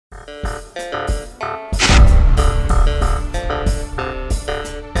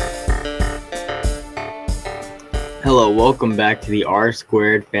Hello, welcome back to the R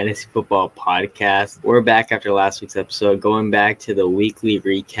Squared Fantasy Football Podcast. We're back after last week's episode, going back to the weekly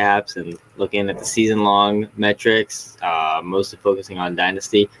recaps and looking at the season-long metrics, mostly focusing on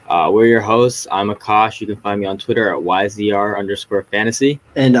Dynasty. We're your hosts. I'm Akash. You can find me on Twitter at YZR_fantasy.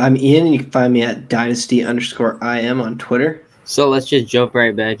 And I'm Ian, and you can find me at Dynasty_IM on Twitter. So let's just jump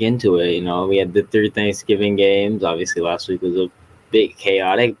right back into it. We had the 3 Thanksgiving games. Obviously, last week was a bit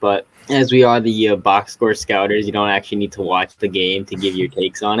chaotic, but as we are the box score scouters, you don't actually need to watch the game to give your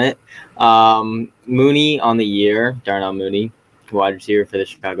takes on it. Mooney on the year, Darnell Mooney, wide receiver for the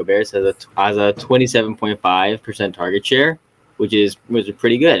Chicago Bears, has a 27.5% target share, which was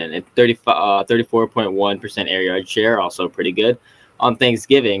pretty good, and 34.1% air yard share, also pretty good. On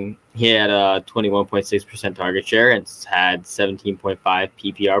Thanksgiving, he had a 21.6% target share and had 17.5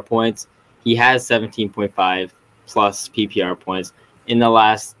 PPR points. He has 17.5 plus PPR points in the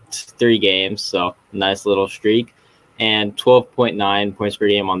last 3 games, so nice little streak, and 12.9 points per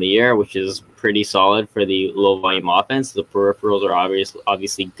game on the year, which is pretty solid for the low volume offense. The peripherals are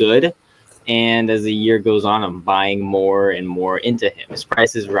obviously good, and as the year goes on, I'm buying more and more into him. His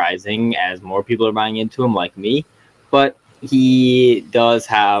price is rising as more people are buying into him, like me, but he does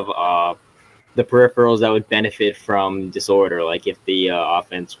have the peripherals that would benefit from disorder. Like if the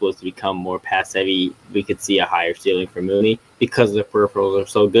offense was to become more pass heavy, we could see a higher ceiling for Mooney because the peripherals are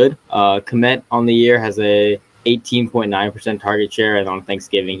so good. Kmet on the year has a 18.9% target share, and on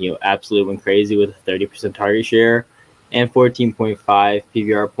Thanksgiving he absolutely went crazy with a 30% target share and 14.5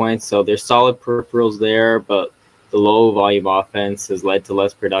 PPR points. So there's solid peripherals there, but the low volume offense has led to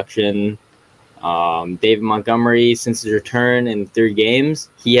less production. David Montgomery, since his return in 3 games,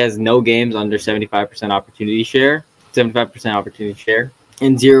 he has no games under 75% opportunity share,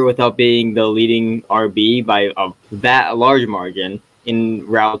 and 0 without being the leading RB by a large margin in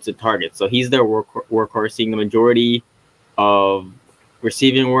routes to targets. So he's their workhorse, seeing the majority of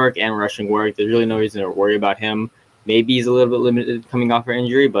receiving work and rushing work. There's really no reason to worry about him. Maybe he's a little bit limited coming off an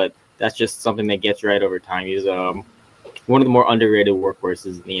injury, but that's just something that gets right over time. He's one of the more underrated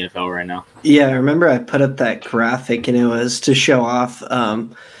workhorses in the NFL right now. Yeah, I remember I put up that graphic, and it was to show off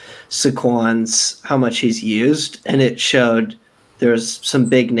Saquon's, how much he's used, and it showed there's some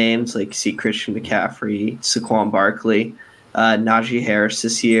big names like Christian McCaffrey, Saquon Barkley, Najee Harris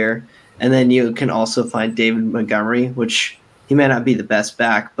this year, and then you can also find David Montgomery, which he may not be the best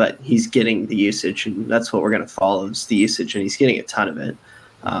back, but he's getting the usage, and that's what we're going to follow is the usage, and he's getting a ton of it.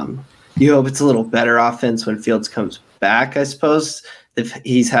 You hope it's a little better offense when Fields comes back, I suppose. If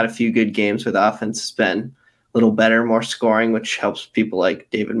he's had a few good games where the offense has been a little better, more scoring, which helps people like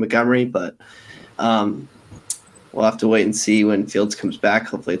David Montgomery. But we'll have to wait and see when Fields comes back.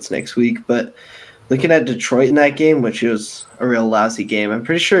 Hopefully it's next week. But looking at Detroit in that game, which was a real lousy game, I'm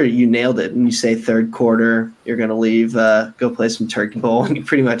pretty sure you nailed it when you say third quarter, you're going to leave, go play some Turkey Bowl, and you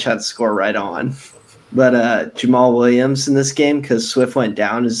pretty much had to score right on. But Jamal Williams in this game, because Swift went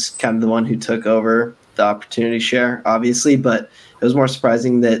down, is kind of the one who took over the opportunity share, obviously. But it was more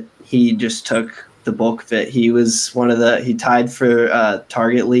surprising that he just took the bulk of it. He tied for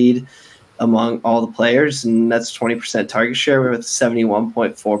target lead among all the players, and that's 20% target share with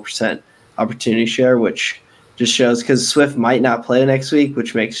 71.4% opportunity share, which just shows because Swift might not play next week,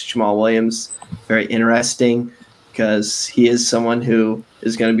 which makes Jamal Williams very interesting because he is someone who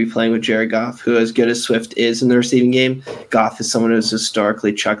is going to be playing with Jared Goff, who, as good as Swift is in the receiving game, Goff is someone who's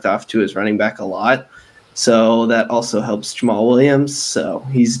historically chucked off to his running back a lot. So that also helps Jamal Williams. So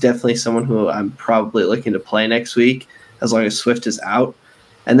he's definitely someone who I'm probably looking to play next week as long as Swift is out.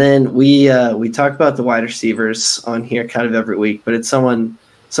 And then we talk about the wide receivers on here kind of every week, but it's someone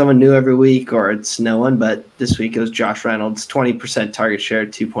new every week, or it's no one. But this week it was Josh Reynolds, 20% target share,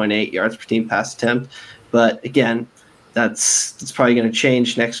 2.8 yards per team pass attempt. But again, that's probably going to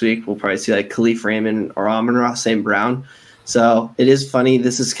change next week. We'll probably see like Khalif Raymond or Amon-Ra St. Brown. So it is funny.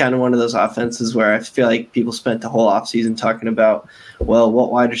 This is kind of one of those offenses where I feel like people spent the whole offseason talking about, well,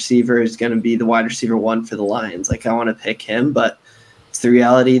 what wide receiver is going to be the wide receiver 1 for the Lions? Like, I want to pick him, but it's the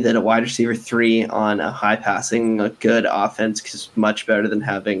reality that a wide receiver 3 on a high-passing, good offense is much better than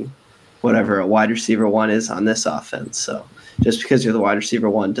having whatever a wide receiver 1 is on this offense. So just because you're the wide receiver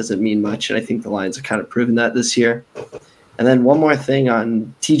 1 doesn't mean much, and I think the Lions have kind of proven that this year. And then one more thing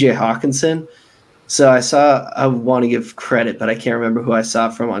on TJ Hawkinson. So I want to give credit, but I can't remember who I saw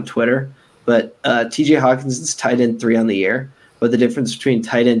from on Twitter. But TJ Hawkinson's tight end 3 on the year, but the difference between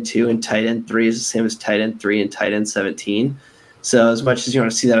tight end 2 and tight end 3 is the same as tight end 3 and tight end 17. So as much as you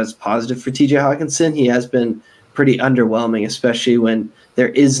want to see that as positive for TJ Hawkinson, he has been pretty underwhelming, especially when there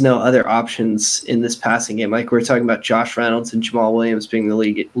is no other options in this passing game. Like we're talking about Josh Reynolds and Jamal Williams being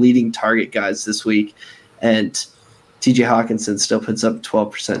the leading target guys this week. And TJ Hawkinson still puts up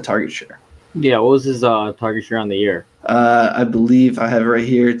 12% target share. Yeah, what was his target share on the year? I believe I have it right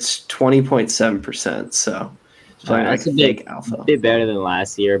here. It's 20.7%. So it's playing That's like a big alpha. Bit better than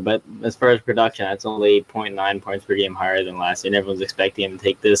last year, but as far as production, that's only 0.9 points per game higher than last year. And everyone's expecting him to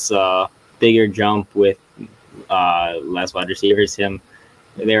take this bigger jump with less wide receivers.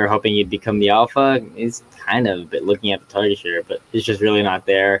 They were hoping he'd become the alpha. He's kind of a bit looking at the target share, but it's just really not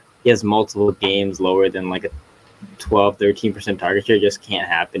there. He has multiple games lower than like a 12, 13% target share. Just can't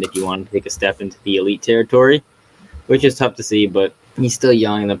happen if you want to take a step into the elite territory, which is tough to see, but he's still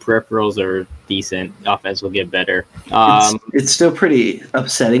young. The peripherals are decent. Offense will get better. It's still pretty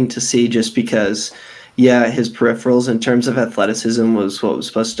upsetting to see just because, yeah, his peripherals in terms of athleticism was what was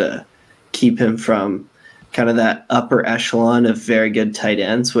supposed to keep him from kind of that upper echelon of very good tight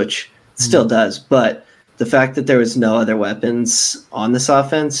ends, which still does. But the fact that there was no other weapons on this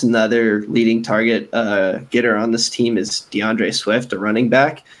offense and the other leading target getter on this team is DeAndre Swift, a running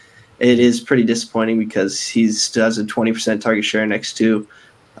back. It is pretty disappointing because he does a 20% target share next to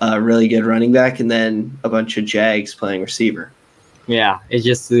a really good running back and then a bunch of Jags playing receiver. Yeah, it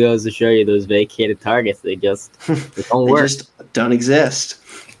just goes to show you those vacated targets. They just don't they work. Just don't exist.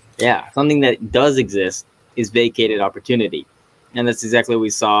 Yeah, something that does exist is vacated opportunity. And that's exactly what we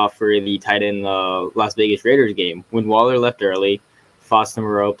saw for the tight end Las Vegas Raiders game. When Waller left early, Foster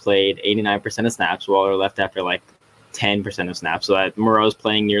Moreau played 89% of snaps. Waller left after like 10% of snaps. So that Moreau's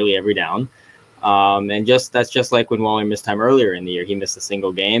playing nearly every down. And that's just like when Waller missed time earlier in the year. He missed a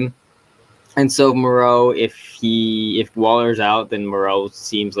single game. And so Moreau, if Waller's out, then Moreau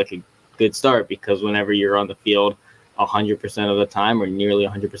seems like a good start because whenever you're on the field 100% of the time or nearly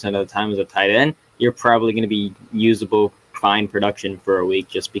 100% of the time as a tight end, you're probably going to be usable fine production for a week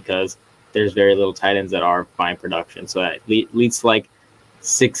just because there's very little tight ends that are fine production. So that leads to like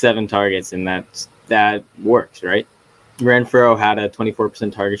 6-7 targets, and that works, right? Renfrow had a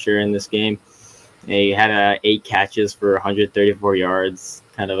 24% target share in this game. He had 8 catches for 134 yards,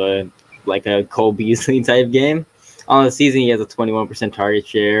 kind of a Cole Beasley type game. On the season, he has a 21% target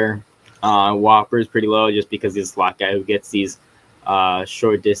share. Whopper's pretty low just because he's a slot guy who gets these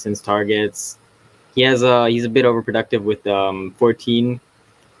short distance targets. He's a bit overproductive with 14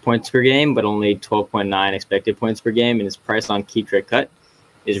 points per game, but only 12.9 expected points per game. And his price on Keep Trade Cut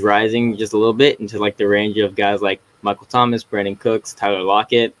is rising just a little bit into like the range of guys like Michael Thomas, Brandon Cooks, Tyler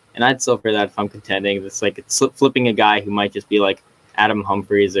Lockett. And I'd sell for that if I'm contending. It's flipping a guy who might just be like Adam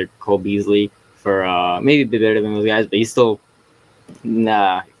Humphries or Cole Beasley for maybe a bit better than those guys, but he's still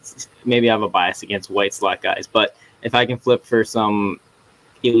maybe I have a bias against white slot guys. But if I can flip for some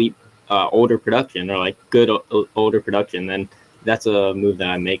elite older production or like good older production, then that's a move that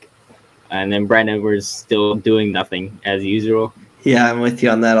I make. And then Brandon Edwards still doing nothing as usual. Yeah, I'm with you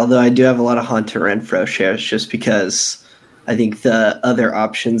on that. Although I do have a lot of Hunter Renfrow shares just because I think the other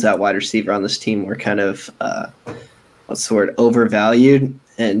options at wide receiver on this team were kind of overvalued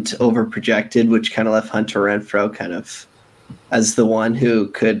and overprojected, which kind of left Hunter Renfrow kind of as the one who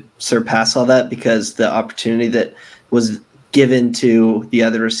could surpass all that because the opportunity that was given to the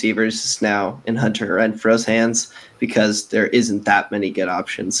other receivers is now in Hunter Renfrow's hands because there isn't that many good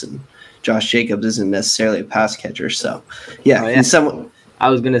options, and Josh Jacobs isn't necessarily a pass catcher. So, yeah. I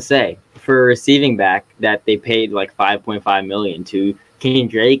was going to say, for a receiving back that they paid like $5.5 million to, Kenyon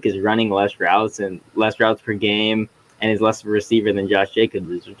Drake is running less routes per game and is less of a receiver than Josh Jacobs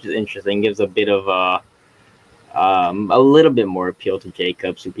is, which is interesting. Gives a bit of a little bit more appeal to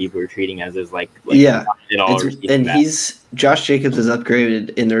Jacobs, who people are treating as his Josh Jacobs is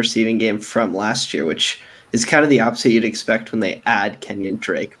upgraded in the receiving game from last year, which is kind of the opposite you'd expect when they add Kenyon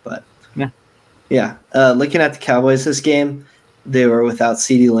Drake. But yeah. Looking at the Cowboys this game, they were without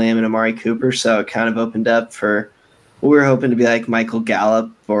CeeDee Lamb and Amari Cooper, so it kind of opened up for what we were hoping to be like Michael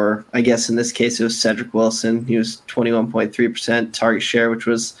Gallup, or I guess in this case it was Cedric Wilson. He was 21.3% target share, which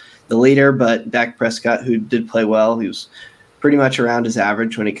was the leader, but Dak Prescott, who did play well, he was pretty much around his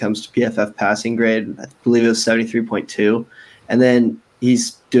average when it comes to PFF passing grade. I believe it was 73.2. And then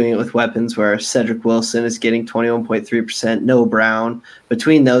he's doing it with weapons where Cedric Wilson is getting 21.3%, Noah Brown.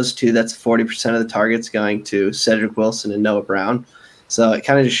 Between those two, that's 40% of the targets going to Cedric Wilson and Noah Brown. So it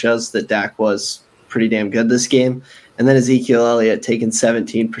kind of just shows that Dak was pretty damn good this game. And then Ezekiel Elliott taking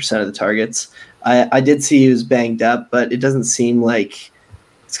 17% of the targets. I did see he was banged up, but it doesn't seem like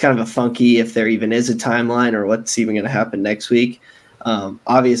it's kind of a funky if there even is a timeline or what's even going to happen next week.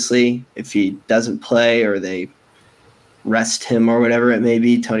 Obviously, if he doesn't play or they rest him or whatever it may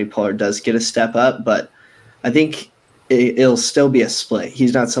be, Tony Pollard does get a step up, but I think it'll still be a split.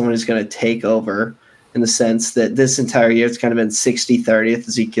 He's not someone who's going to take over in the sense that this entire year it's kind of been 60-30 with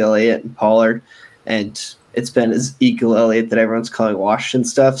Ezekiel Elliott and Pollard. and it's been Ezekiel Elliott that everyone's calling washed and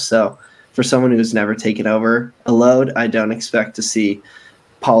stuff. So for someone who's never taken over a load, I don't expect to see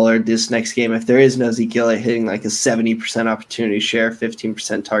Pollard this next game. If there is no Ezekiel Elliott hitting like a 70% opportunity share,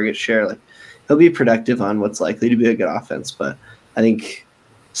 15% target share, like he'll be productive on what's likely to be a good offense. But I think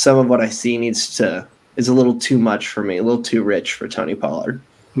some of what I see is a little too much for me, a little too rich for Tony Pollard.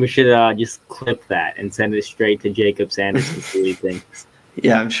 We should just clip that and send it straight to Jacob Sanders and see what he thinks.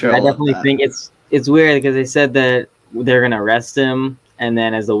 Yeah, I'm sure. I definitely think it's weird because they said that they're gonna rest him, and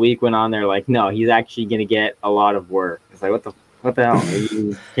then as the week went on, they're like, no, he's actually gonna get a lot of work. It's like, what the hell? Are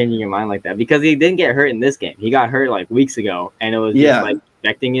you changing your mind like that? Because he didn't get hurt in this game. He got hurt like weeks ago, and it was just like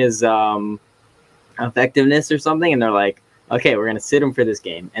affecting his effectiveness or something. And they're like, okay, we're gonna sit him for this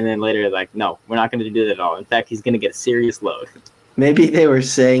game, and then later they're like, no, we're not gonna do that at all. In fact, he's gonna get a serious load. Maybe they were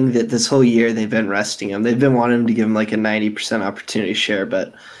saying that this whole year they've been resting him. They've been wanting him to give him like a 90% opportunity share,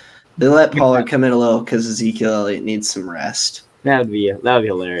 but they let Pollard come in a little because Ezekiel Elliott needs some rest. That would be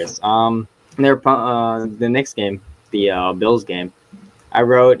hilarious. The next game, the Bills game, I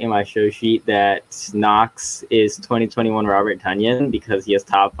wrote in my show sheet that Knox is 2021 Robert Tonyan because he has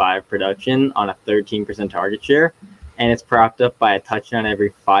top 5 production on a 13% target share, and it's propped up by a touchdown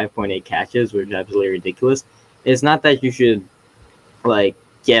every 5.8 catches, which is absolutely ridiculous. It's not that you should like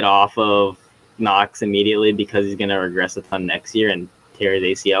get off of Knox immediately because he's gonna regress a ton next year and tear his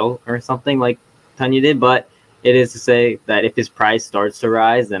ACL or something like Tanya did, but it is to say that if his price starts to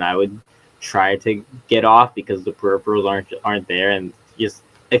rise, then I would try to get off because the peripherals aren't there, and just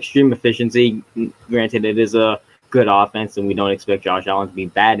extreme efficiency. Granted, it is a good offense, and we don't expect Josh Allen to be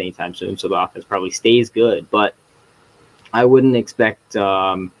bad anytime soon, so the offense probably stays good, but I wouldn't expect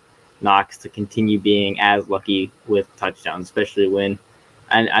Knox to continue being as lucky with touchdowns, especially when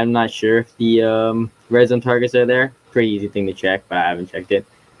I'm not sure if the red zone targets are there. Pretty easy thing to check, but I haven't checked it.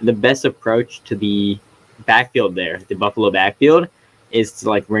 The best approach to the backfield there, the Buffalo backfield, is to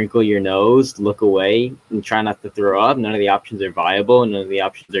like wrinkle your nose, look away, and try not to throw up. None of the options are viable, and none of the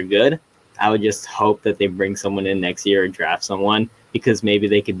options are good. I would just hope that they bring someone in next year or draft someone because maybe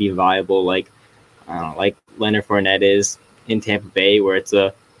they could be viable, like I don't know, like Leonard Fournette is in Tampa Bay, where it's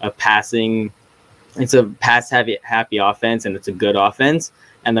a pass happy offense, and it's a good offense,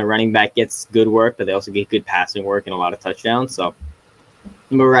 and the running back gets good work, but they also get good passing work and a lot of touchdowns. So,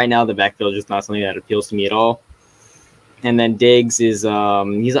 but right now the backfield is just not something that appeals to me at all. And then Diggs is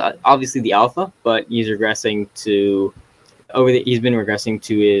he's obviously the alpha, but he's been regressing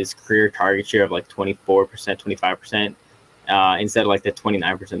to his career target share of like 24%, 25%, instead of like the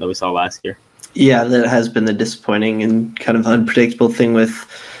 29% that we saw last year. Yeah, that has been the disappointing and kind of unpredictable thing with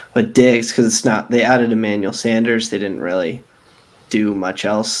Diggs, because it's not, they added Emmanuel Sanders. They didn't really do much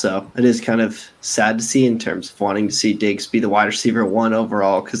else. So it is kind of sad to see in terms of wanting to see Diggs be the wide receiver 1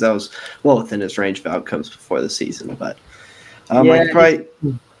 overall, because that was well within his range of outcomes before the season. But probably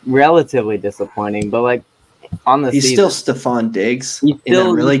relatively disappointing, but like on the he's season, still Stephon Diggs in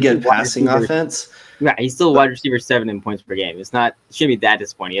a really good passing offense. Yeah, he's still wide receiver 7 in points per game. It shouldn't be that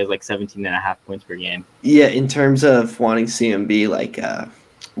disappointing. He has like 17.5 points per game. Yeah, in terms of wanting to see him be like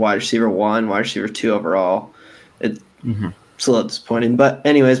wide receiver 1, wide receiver 2 overall, it's a little disappointing. But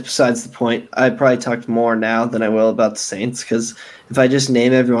anyways, besides the point, I probably talked more now than I will about the Saints, because if I just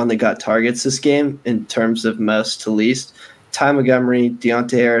name everyone that got targets this game in terms of most to least, Ty Montgomery,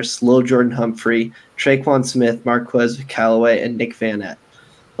 Deontay Harris, Lil Jordan Humphrey, Traquan Smith, Marquez Callaway, and Nick Vannett.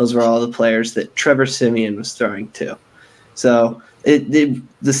 Those were all the players that Trevor Siemian was throwing to. So the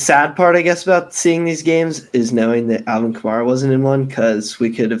sad part, I guess, about seeing these games is knowing that Alvin Kamara wasn't in one, because we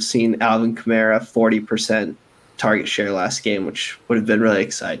could have seen Alvin Kamara 40% target share last game, which would have been really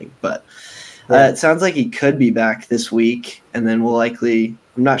exciting. But it sounds like he could be back this week, and then we'll likely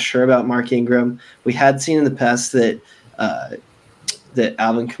 – I'm not sure about Mark Ingram. We had seen in the past that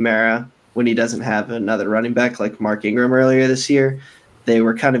Alvin Kamara, when he doesn't have another running back like Mark Ingram earlier this year, they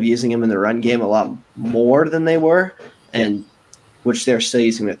were kind of using him in the run game a lot more than they were, and which they're still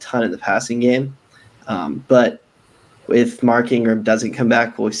using a ton in the passing game. But if Mark Ingram doesn't come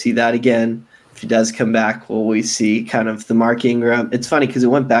back, will we see that again? If he does come back, will we see kind of the Mark Ingram? It's funny because it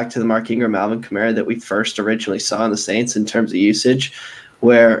went back to the Mark Ingram, Alvin Kamara that we first originally saw in the Saints in terms of usage,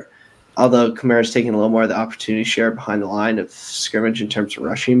 where although Kamara's taking a little more of the opportunity share behind the line of scrimmage in terms of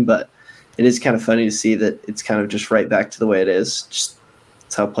rushing, but it is kind of funny to see that it's kind of just right back to the way it is. Just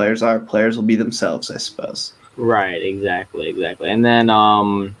that's how players are. Players will be themselves, I suppose. Right, exactly. And then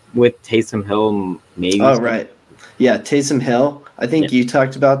with Taysom Hill, maybe. Oh, right. Yeah, Taysom Hill. I think you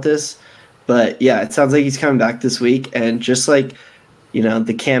talked about this, but yeah, it sounds like he's coming back this week. And just like,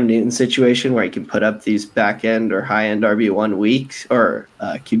 the Cam Newton situation where he can put up these back end or high end RB1 weeks or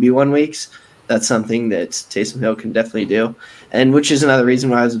QB1 weeks, that's something that Taysom Hill can definitely do, and which is another reason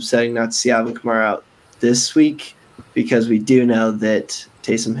why I was upsetting not to see Alvin Kamara out this week, because we do know that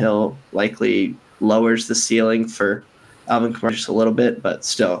Taysom Hill likely lowers the ceiling for Alvin Kamara just a little bit, but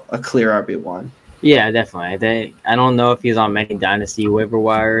still a clear RB1. Yeah, definitely. I don't know if he's on many dynasty waiver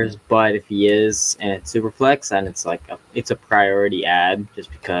wires, but if he is, and it's super flex, and it's a priority ad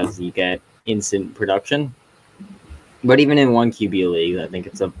just because you get instant production. But even in one QB league, I think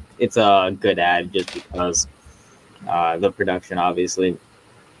it's a good ad just because the production, obviously,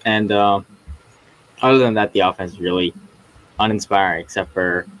 and other than that, the offense is really uninspiring, except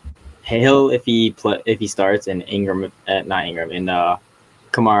for Hill if he starts, and Ingram, not Ingram, and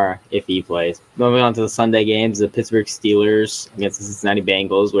Kamara if he plays. Moving on to the Sunday games, the Pittsburgh Steelers against the Cincinnati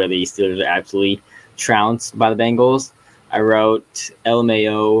Bengals, where the Steelers are absolutely trounced by the Bengals. I wrote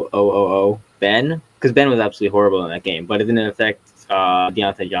LMAO Ben, because Ben was absolutely horrible in that game, but it didn't affect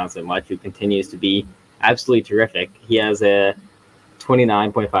Deontay Johnson much, who continues to be absolutely terrific. He has a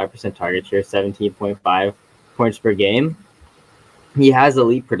 29.5% target share, 17.5 points per game. He has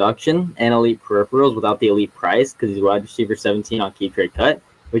elite production and elite peripherals without the elite price because he's wide receiver 17 on Keep Trade Cut,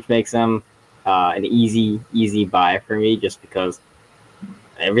 which makes him an easy buy for me just because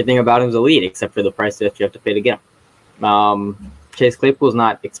everything about him is elite except for the price that you have to pay to get him. Chase Claypool's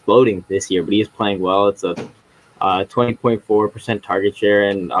not exploding this year, but he is playing well. It's a 20.4% target share,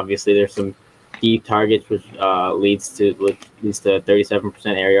 and obviously there's some deep targets, which leads to 37%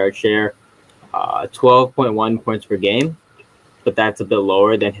 air yard share, 12.1 points per game. But that's a bit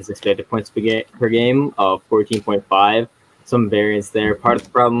lower than his expected points per game of 14.5. Some variance there. Part of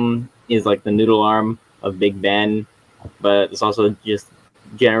the problem is like the noodle arm of Big Ben, but it's also just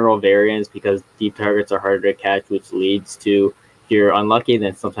general variance because deep targets are harder to catch, which leads to, if you're unlucky,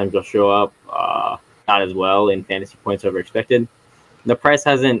 then sometimes you'll show up not as well in fantasy points over expected. The price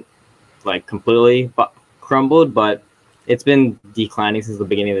hasn't like completely crumbled, but it's been declining since the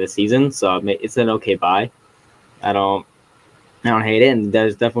beginning of the season, so it's an okay buy. I don't hate it, and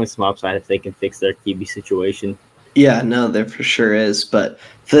there's definitely some upside if they can fix their QB situation. Yeah, no, there for sure is. But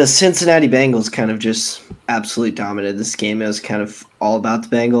the Cincinnati Bengals kind of just absolutely dominated this game. It was kind of all about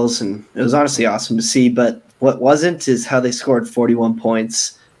the Bengals, and it was honestly awesome to see. But what wasn't is how they scored 41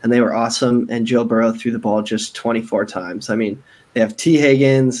 points, and they were awesome, and Joe Burrow threw the ball just 24 times. I mean, they have T.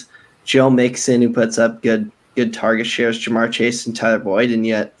 Higgins, Joe Mixon, who puts up good target shares, Jamar Chase, and Tyler Boyd, and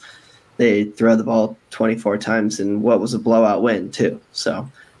yet they throw the ball 24 times in what was a blowout win too. So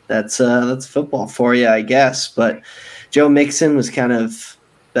that's football for you, I guess. But Joe Mixon was kind of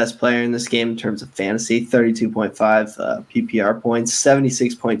best player in this game in terms of fantasy, 32.5 PPR points,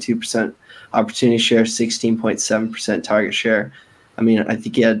 76.2% opportunity share, 16.7% target share. I mean, I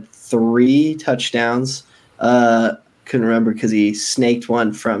think he had 3 touchdowns. Couldn't remember because he snaked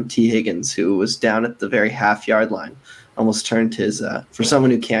one from T. Higgins, who was down at the very half-yard line. Almost turned his for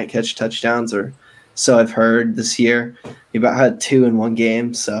someone who can't catch touchdowns, or so I've heard this year. He about had 2 in one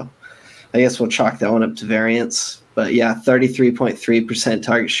game, so I guess we'll chalk that one up to variance. But yeah, 33.3%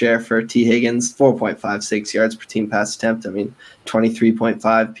 target share for T. Higgins, 4.56 yards per team pass attempt. I mean, 23.5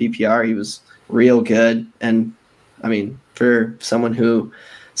 PPR. He was real good, and I mean, for someone who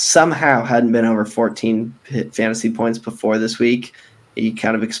somehow hadn't been over 14 fantasy points before this week, he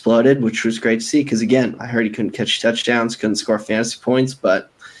kind of exploded, which was great to see because, again, I heard he couldn't catch touchdowns, couldn't score fantasy points, but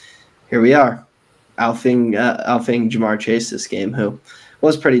here we are, alphing Jamar Chase this game, who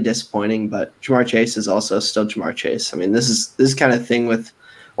was pretty disappointing, but Jamar Chase is also still Jamar Chase. I mean, this is kind of thing with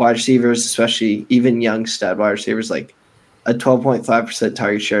wide receivers, especially even young stud wide receivers, like a 12.5%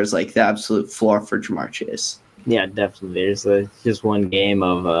 target share is like the absolute floor for Jamar Chase. Yeah, definitely. There's just one game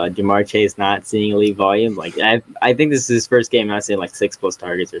of Jamar Chase not seeing elite volume. Like I think this is his first game not seeing like 6+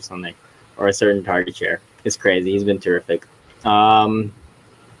 targets or something, or a certain target share. It's crazy. He's been terrific. The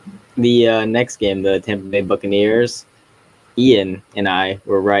next game, the Tampa Bay Buccaneers, Ian and I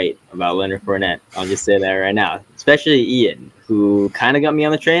were right about Leonard Fournette. I'll just say that right now. Especially Ian, who kind of got me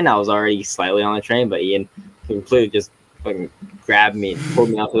on the train. I was already slightly on the train, but Ian completely just fucking grabbed me and pulled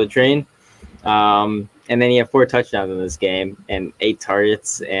me off of the train. And then he had 4 touchdowns in this game and 8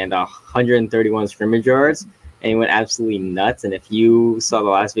 targets and 131 scrimmage yards. And he went absolutely nuts. And if you saw the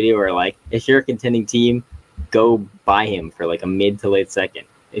last video where, like, if you're a contending team, go buy him for like a mid to late second.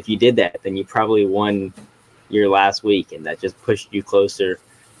 If you did that, then you probably won your last week, and that just pushed you closer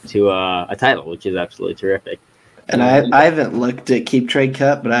to a title, which is absolutely terrific. And I haven't looked at Keep Trade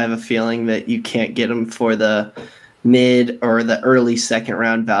Cut, but I have a feeling that you can't get him for the mid or the early second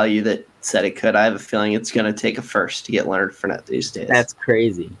round value that said it could. I have a feeling it's going to take a first to get Leonard Fournette these days. That's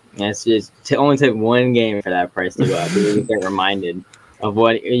crazy. It's just to only take one game for that price to go up. You get reminded. of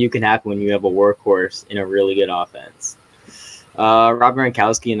what you can happen when you have a workhorse in a really good offense. Rob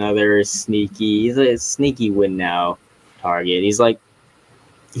Gronkowski, another he's a sneaky win now target.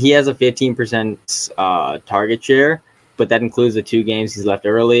 He has a 15% target share, but that includes the 2 games he's left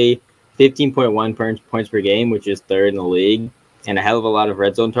early, 15.1 points per game, which is third in the league, and a hell of a lot of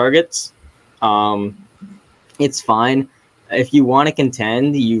red zone targets. It's fine. If you want to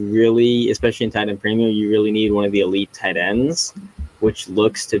contend, you really, especially in tight end premium, you really need one of the elite tight ends, which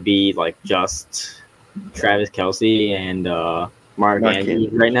looks to be like just Travis Kelce and Mark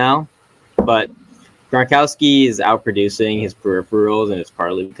Andrews right now. But Gronkowski is outproducing his peripherals, and it's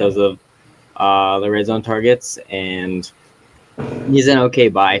partly because of the red zone targets. And he's an okay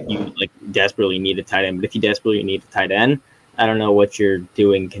buy if you like desperately need a tight end. But if you desperately need a tight end, I don't know what you're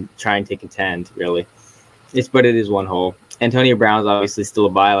doing trying to contend really. But it is one hole. Antonio Brown's obviously still a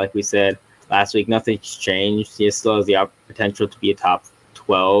buy, like we said last week. Nothing's changed. He still has the potential to be a top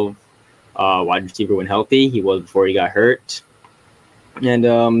 12 wide receiver when healthy. He was before he got hurt.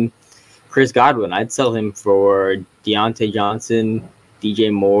 And Chris Godwin, I'd sell him for Deontay Johnson,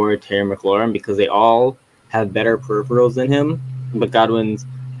 DJ Moore, Terry McLaurin, because they all have better peripherals than him. But Godwin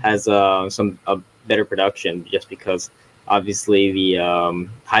has some better production just because obviously the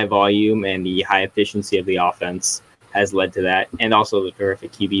high volume and the high efficiency of the offense has led to that, and also the terrific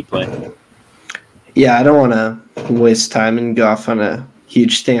QB play. Yeah, I don't want to waste time and go off on a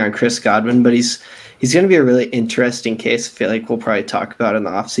huge thing on Chris Godwin, but he's going to be a really interesting case. I feel like we'll probably talk about in the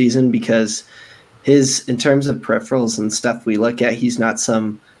offseason because in terms of peripherals and stuff we look at, he's not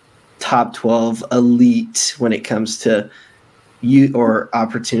some top 12 elite when it comes to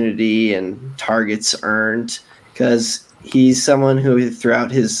opportunity and targets earned, because he's someone who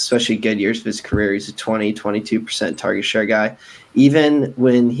throughout his especially good years of his career, he's a 22% target share guy. Even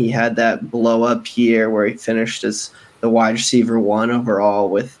when he had that blow up year where he finished as the wide receiver 1 overall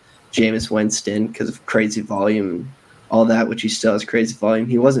with Jameis Winston because of crazy volume and all that, which he still has crazy volume,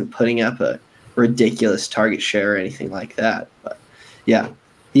 he wasn't putting up a ridiculous target share or anything like that. But yeah,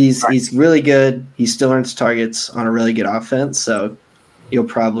 he's really good. He still earns targets on a really good offense. So you'll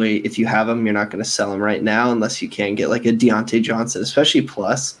probably, if you have him, you're not going to sell him right now unless you can get like a Deontay Johnson, especially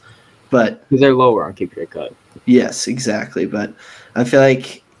plus. But they're lower on keep your cut. Yes, exactly. But I feel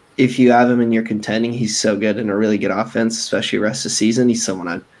like if you have him and you're contending, he's so good in a really good offense, especially rest of the season. He's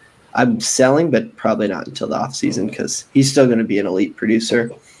someone I'm selling, but probably not until the offseason because he's still going to be an elite producer.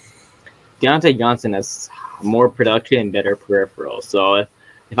 Deontay Johnson has more production and better peripherals. So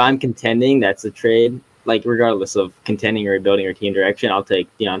if I'm contending, that's a trade. Like, regardless of contending or rebuilding or team direction, I'll take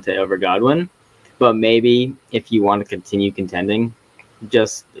Deontay over Godwin. But maybe if you want to continue contending,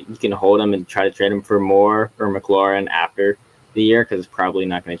 you can hold him and try to trade him for Moore or McLaurin after the year because it's probably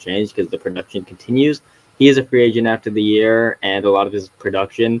not going to change because the production continues. He is a free agent after the year, and a lot of his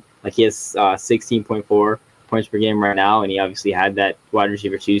production, like he has 16.4 points per game right now, and he obviously had that wide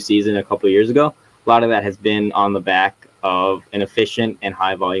receiver 2 season a couple of years ago. A lot of that has been on the back of an efficient and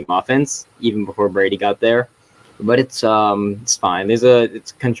high volume offense, even before Brady got there. But it's fine. It's a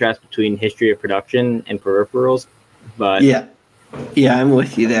contrast between history of production and peripherals. But yeah, I'm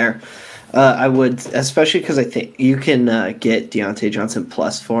with you there. I would, especially because I think you can get Deontay Johnson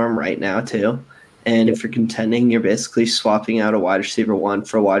plus for him right now too. And if you're contending, you're basically swapping out a wide receiver 1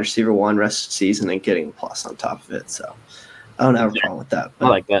 for a wide receiver 1 rest of the season and getting a plus on top of it. So I don't have a problem with that. But I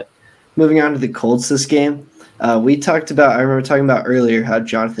like that. Moving on to the Colts this game. I remember talking about earlier how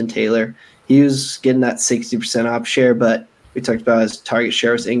Jonathan Taylor, he was getting that 60% op share, but we talked about his target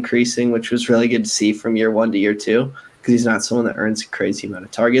share was increasing, which was really good to see from year 1 to year 2 because he's not someone that earns a crazy amount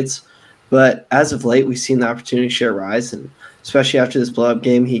of targets. But as of late, we've seen the opportunity share rise, and especially after this blow-up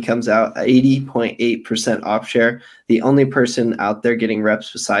game, he comes out at 80.8% op share. The only person out there getting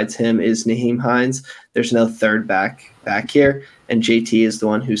reps besides him is Nyheim Hines. There's no third back here, and JT is the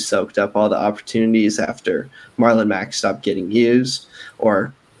one who soaked up all the opportunities after Marlon Mack stopped getting used,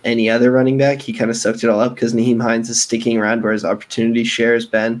 or any other running back. He kind of soaked it all up because Nyheim Hines is sticking around where his opportunity share has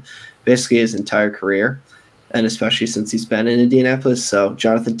been basically his entire career, and especially since he's been in Indianapolis. So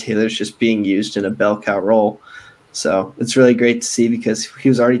Jonathan Taylor's just being used in a bell cow role. So it's really great to see because he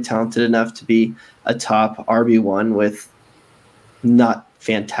was already talented enough to be a top RB1 with not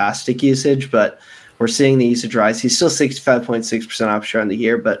fantastic usage, but we're seeing the usage rise. He's still 65.6% op share on the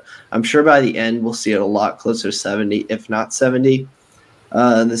year, but I'm sure by the end we'll see it a lot closer to 70, if not 70.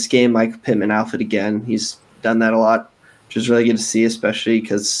 In this game, Michael Pittman outfit again. He's done that a lot, which is really good to see, especially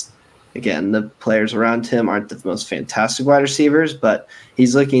because, again, the players around him aren't the most fantastic wide receivers, but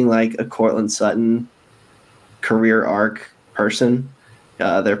he's looking like a Cortland Sutton career arc person.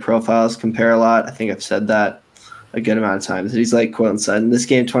 Their profiles compare a lot. I think I've said that. a good amount of times. He's like Courtland Sutton. This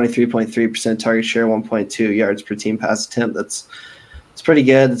game, 23.3% target share, 1.2 yards per team pass attempt. It's pretty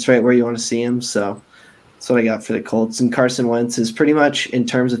good. That's right where you want to see him. So that's what I got for the Colts. And Carson Wentz is pretty much, in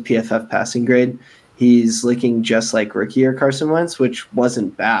terms of PFF passing grade, he's looking just like rookie year Carson Wentz, which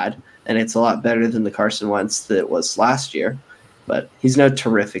wasn't bad. And it's a lot better than the Carson Wentz that was last year. But he's no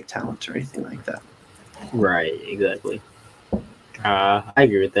terrific talent or anything like that. Right, exactly. I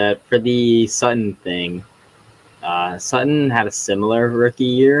agree with that. For the Sutton thing, Sutton had a similar rookie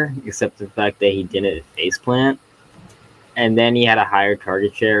year, except the fact that he didn't face plant. And then he had a higher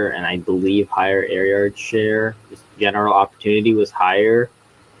target share and I believe higher air yard share. His general opportunity was higher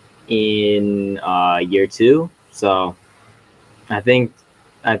in year 2. So I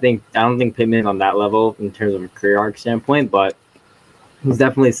don't think Pittman on that level in terms of a career arc standpoint, but he's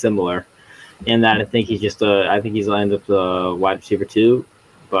definitely similar in that I think he's he'll end up the wide receiver 2,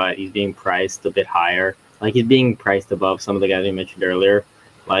 but he's being priced a bit higher. Like he's being priced above some of the guys we mentioned earlier,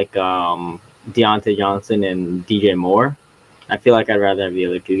 like Deontay Johnson and DJ Moore. I feel like I'd rather have the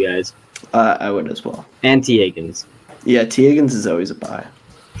other 2 guys. I would as well. And T. Higgins. Yeah, T. Higgins is always a buy.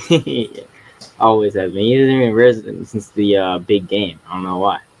 Always has been. He hasn't been resident since the big game. I don't know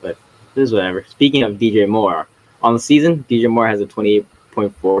why, but this is whatever. Speaking of DJ Moore, on the season, DJ Moore has a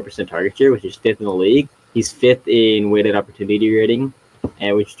 28.4% target share, which is 5th in the league. He's 5th in weighted opportunity rating,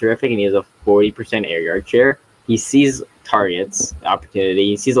 and which is terrific, and he has a 40% air yard share. He sees targets, opportunity.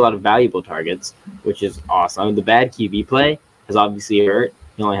 He sees a lot of valuable targets, which is awesome. The bad QB play has obviously hurt.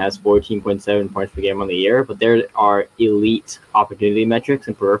 He only has 14.7 points per game on the year, but there are elite opportunity metrics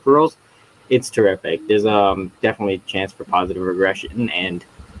and peripherals. It's terrific. There's definitely a chance for positive regression and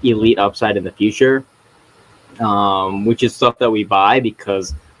elite upside in the future, which is stuff that we buy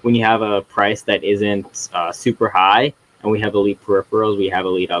because when you have a price that isn't super high and we have elite peripherals, we have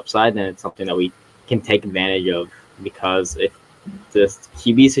elite upside, then it's something that we can take advantage of because if this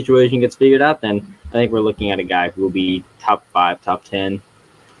QB situation gets figured out, then I think we're looking at a guy who will be top 5, top 10.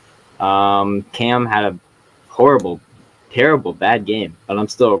 Cam had a terrible, bad game, but I'm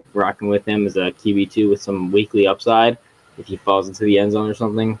still rocking with him as a QB2 with some weekly upside if he falls into the end zone or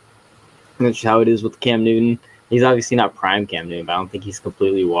something. That's just how it is with Cam Newton. He's obviously not prime Cam Newton, but I don't think he's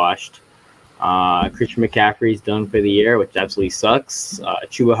completely washed. Christian McCaffrey's done for the year, which absolutely sucks.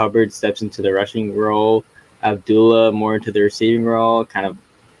 Chuba Hubbard steps into the rushing role. Abdullah more into the receiving role. Kind of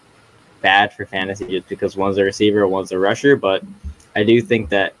bad for fantasy just because one's a receiver, one's a rusher, but I do think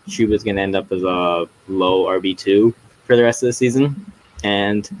that Chuba's going to end up as a low RB2 for the rest of the season.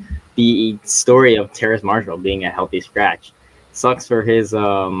 And the story of Terrace Marshall being a healthy scratch sucks for his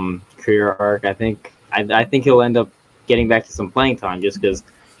career arc. I think he'll end up getting back to some playing time just because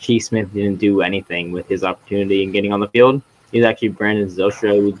Keith Smith didn't do anything with his opportunity in getting on the field. He's actually Brandon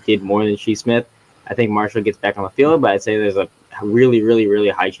Zostra who did more than Keith Smith. I think Marshall gets back on the field, but I'd say there's a really, really, really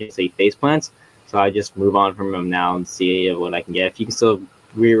high chance that he face plants. So I just move on from him now and see what I can get. If you can still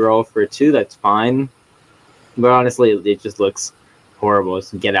re-roll for 2, that's fine. But honestly, it just looks horrible.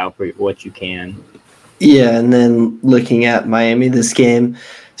 So get out for what you can. Yeah, and then looking at Miami this game,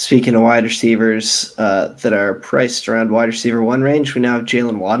 speaking of wide receivers that are priced around wide receiver 1 range, we now have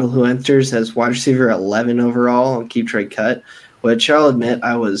Jalen Waddle who enters as wide receiver 11 overall on Keep Trade Cut, which I'll admit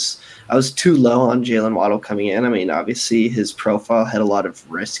I was too low on Jalen Waddle coming in. I mean, obviously his profile had a lot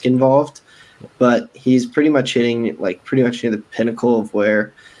of risk involved, but he's pretty much hitting near the pinnacle of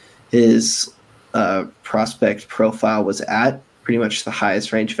where his prospect profile was at. Pretty much the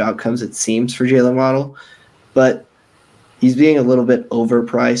highest range of outcomes it seems for Jalen Waddle, but he's being a little bit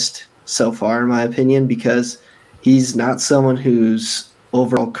overpriced so far in my opinion because he's not someone whose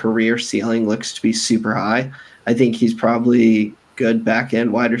overall career ceiling looks to be super high. I think he's probably good back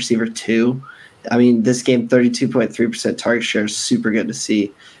end wide receiver 2. I mean, this game 32.3% target share is super good to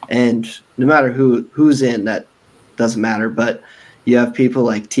see, and no matter who's in, that doesn't matter. But you have people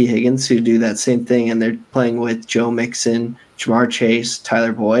like T. Higgins who do that same thing, and they're playing with Joe Mixon, Jamar Chase,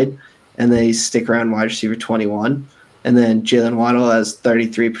 Tyler Boyd, and they stick around wide receiver 21. And then Jalen Waddle has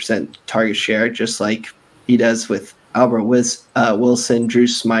 33% target share, just like he does with Albert Wilson, Drew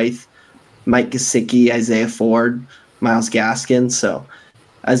Smythe, Mike Gesicki, Isaiah Ford, Myles Gaskin. So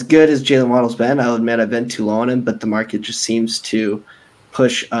as good as Jalen Waddle's been, I'll admit I've been too low on him, but the market just seems to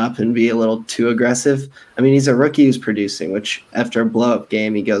push up and be a little too aggressive. I mean, he's a rookie who's producing, which after a blow-up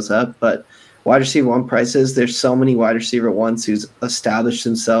game, he goes up. But wide receiver 1 prices, there's so many wide receiver 1s who's established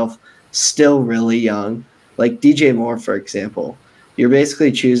himself, still really young. Like DJ Moore, for example. You're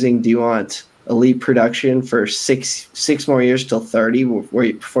basically choosing, do you want elite production for six more years till 30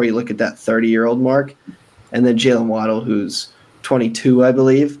 before you look at that 30-year-old mark? And then Jalen Waddle, who's 22, I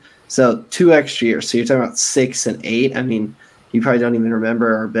believe, So 2 extra years. So you're talking about 6 and 8. I mean, you probably don't even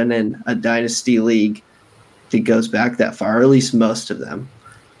remember or been in a dynasty league that goes back that far, or at least most of them.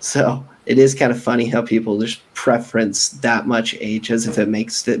 So it is kind of funny how people just preference that much age as if it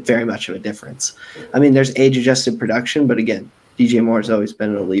makes it very much of a difference. I mean, there's age-adjusted production, but again, DJ Moore has always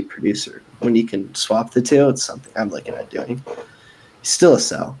been an elite producer. When you can swap the two, it's something I'm looking at doing. He's still a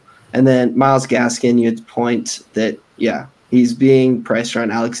sell. And then Myles Gaskin, you had to point that, yeah, he's being priced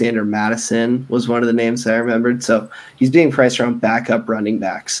around Alexander Madison was one of the names that I remembered. So he's being priced around backup running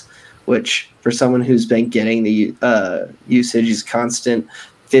backs, which for someone who's been getting the usage, he's constant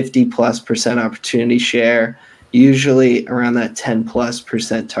 50+% opportunity share, usually around that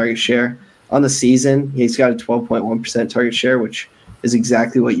 10+% target share. On the season, he's got a 12.1% target share, which is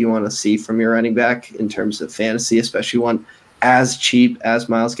exactly what you want to see from your running back in terms of fantasy, especially one as cheap as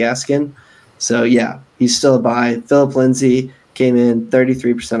Myles Gaskin. So, yeah, he's still a buy. Philip Lindsay came in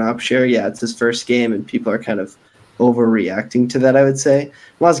 33% op share. Yeah, it's his first game, and people are kind of overreacting to that, I would say.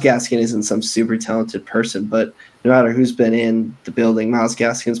 Myles Gaskin isn't some super talented person, but no matter who's been in the building, Myles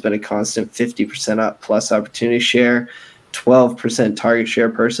Gaskin's been a constant 50% up plus opportunity share, 12% target share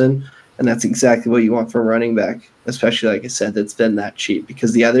person, and that's exactly what you want from a running back, especially, like I said, that's been that cheap,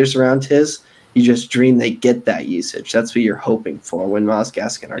 because the others around his, you just dream they get that usage. That's what you're hoping for when Myles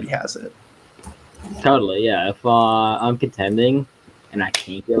Gaskin already has it. Totally, yeah. If I'm contending and I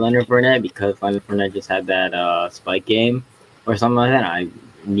can't get Leonard Fournette because Leonard Fournette just had that spike game or something like that, I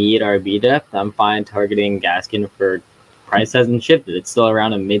need RB depth, I'm fine targeting Gaskin for price hasn't shifted. It's still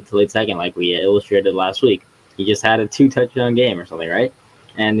around a mid to late second like we illustrated last week. He just had a 2-touchdown game or something, right?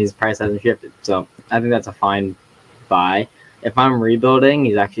 And his price hasn't shifted. So I think that's a fine buy. If I'm rebuilding,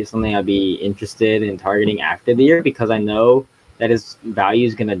 he's actually something I'd be interested in targeting after the year, because I know that his value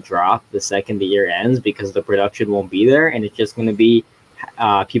is going to drop the second the year ends because the production won't be there, and it's just going to be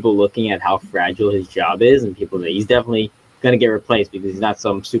people looking at how fragile his job is, and people that he's definitely going to get replaced because he's not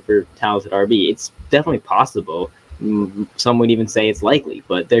some super talented RB. It's definitely possible. Some would even say it's likely,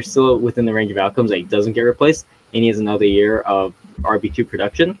 but they're still within the range of outcomes that he doesn't get replaced, and he has another year of RB2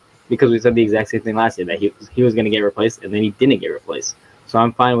 production, because we said the exact same thing last year, that he was going to get replaced, and then he didn't get replaced. So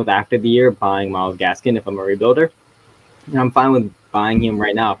I'm fine with after the year buying Myles Gaskin if I'm a rebuilder. And I'm fine with buying him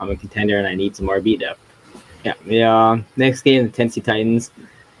right now if I'm a contender and I need some RB depth. Yeah. Next game, the Tennessee Titans.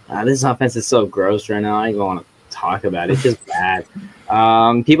 This offense is so gross right now. I don't even want to talk about it. It's just bad.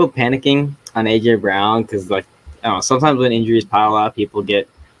 People panicking on AJ Brown because, like, I don't know, sometimes when injuries pile up, people get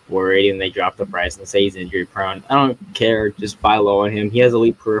worried and they drop the price and say he's injury prone. I don't care. Just buy low on him. He has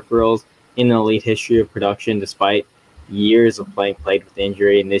elite peripherals in an elite history of production, despite years of played with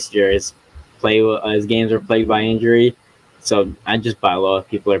injury. And this year his games are plagued by injury. So I just buy low if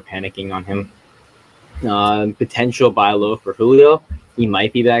people are panicking on him. Potential buy low for Julio. He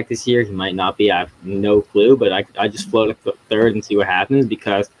might be back this year. He might not be. I have no clue, but I just float a third and see what happens,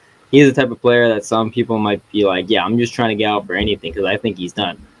 because he's the type of player that some people might be like, yeah, I'm just trying to get out for anything because I think he's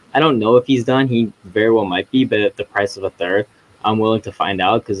done. I don't know if he's done. He very well might be, but at the price of a third, I'm willing to find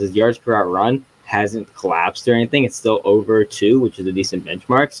out, because his yards per out run hasn't collapsed or anything. It's still over 2, which is a decent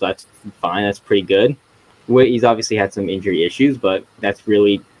benchmark, so that's fine. That's pretty good. He's obviously had some injury issues, but that's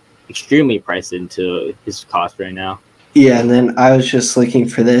really extremely priced into his cost right now. Yeah, and then I was just looking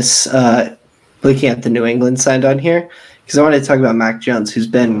for this, looking at the New England side on here, because I wanted to talk about Mac Jones, who's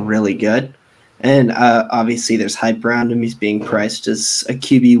been really good. And obviously there's hype around him. He's being priced as a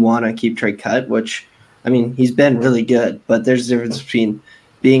QB1 on Keep Trade Cut, which, I mean, he's been really good, but there's a difference between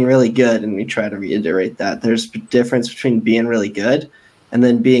being really good, and we try to reiterate that. There's a difference between being really good and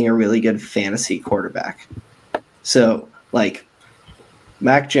then being a really good fantasy quarterback. So, like,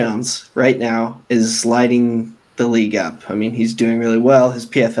 Mac Jones right now is lighting the league up. I mean, he's doing really well. His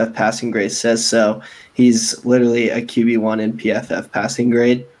PFF passing grade says so. He's literally a QB1 in PFF passing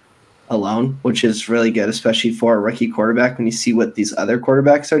grade alone, which is really good, especially for a rookie quarterback when you see what these other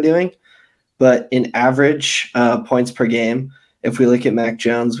quarterbacks are doing. But in average points per game, if we look at Mac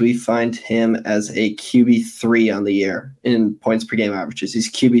Jones, we find him as a QB3 on the year in points per game averages.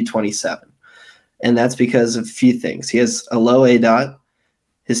 He's QB 27. And that's because of a few things. He has a low ADOT.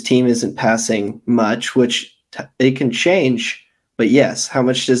 His team isn't passing much, which it can change. But yes, how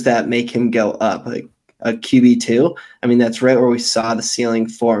much does that make him go up? Like a QB2? I mean, that's right where we saw the ceiling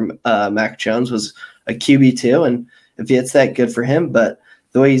for Mac Jones was a QB2. And if it's that, good for him. But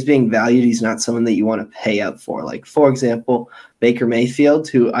the way he's being valued, he's not someone that you want to pay up for. Like, for example, Baker Mayfield,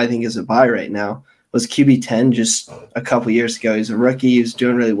 who I think is a buy right now, was QB10 just a couple years ago. He's a rookie. He was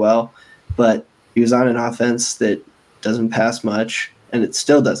doing really well. But he was on an offense that doesn't pass much, and it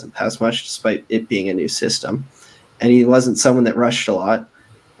still doesn't pass much despite it being a new system. And he wasn't someone that rushed a lot.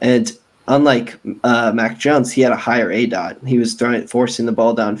 And unlike Mac Jones, he had a higher ADOT. He was forcing the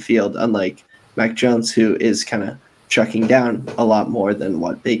ball downfield, unlike Mac Jones, who is kind of chucking down a lot more than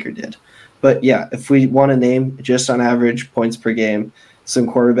what Baker did. But yeah, if we want to name just on average points per game, some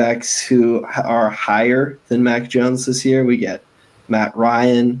quarterbacks who are higher than Mac Jones this year, we get Matt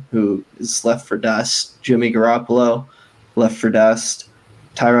Ryan, who is left for dust, Jimmy Garoppolo, left for dust,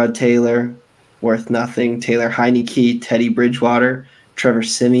 Tyrod Taylor, worth nothing, Taylor Heineke, Teddy Bridgewater, Trevor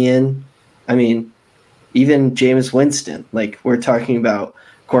Siemian. I mean, even Jameis Winston. Like, we're talking about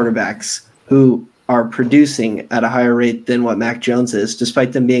quarterbacks who are producing at a higher rate than what Mac Jones is,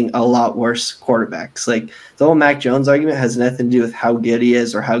 despite them being a lot worse quarterbacks. Like, the whole Mac Jones argument has nothing to do with how good he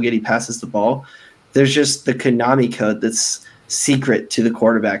is or how good he passes the ball. There's just the Konami code that's secret to the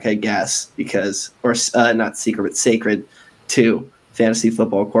quarterback, I guess, because, or not secret, but sacred to fantasy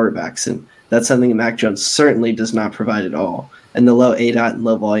football quarterbacks. And that's something that Mac Jones certainly does not provide at all. And the low ADOT and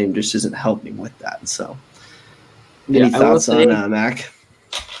low volume just isn't helping with that. So, any thoughts on Mac?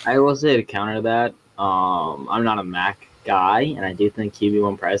 I will say to counter that, I'm not a Mac guy, and I do think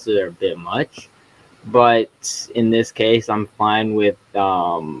QB1 prices are a bit much. But in this case, I'm fine with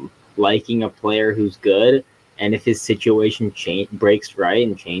liking a player who's good, and if his situation breaks right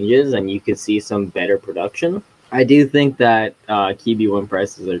and changes, and you could see some better production. I do think that QB1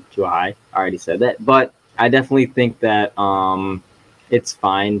 prices are too high. I already said that, but I definitely think that it's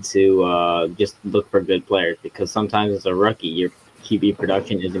fine to just look for good players, because sometimes as a rookie, your QB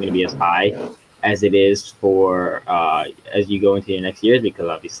production isn't going to be as high as it is for as you go into your next years, because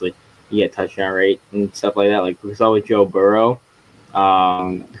obviously you get touchdown rate and stuff like that. Like we saw with Joe Burrow,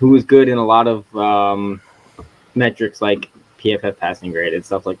 who was good in a lot of metrics like PFF passing grade and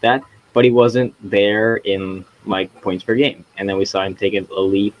stuff like that, but he wasn't there in like points per game. And then we saw him take a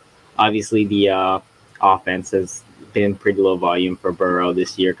leap. Obviously, the offense has been pretty low volume for Burrow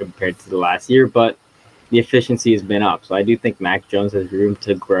this year compared to the last year, but the efficiency has been up. So I do think Mac Jones has room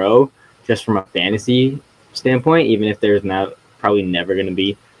to grow just from a fantasy standpoint, even if there's not probably never going to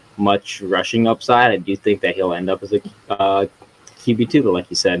be much rushing upside. I do think that he'll end up as a QB2, but like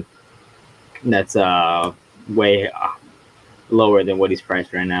you said, that's way lower than what he's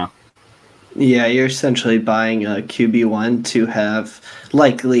priced right now. Yeah, you're essentially buying a QB1 to have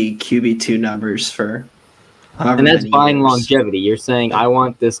likely QB2 numbers for and that's buying years. Longevity. You're saying, I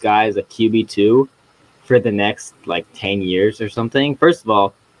want this guy as a QB2 for the next, 10 years or something. First of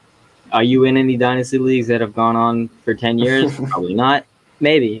all, are you in any dynasty leagues that have gone on for 10 years? Probably not.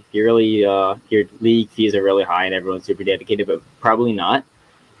 Maybe. If you're really, your league fees are really high and everyone's super dedicated, but probably not.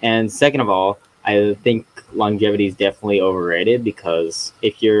 And second of all, I think longevity is definitely overrated, because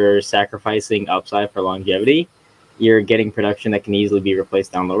if you're sacrificing upside for longevity, you're getting production that can easily be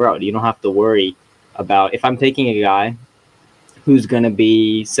replaced down the road. You don't have to worry about, if I'm taking a guy who's going to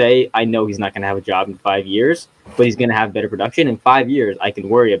be, say, I know he's not going to have a job in 5 years, but he's going to have better production. In 5 years, I can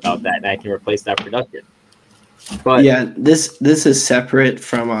worry about that, and I can replace that production. But yeah, this is separate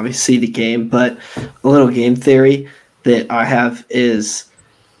from obviously the game, but a little game theory that I have is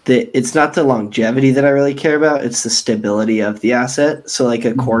that it's not the longevity that I really care about, it's the stability of the asset. So like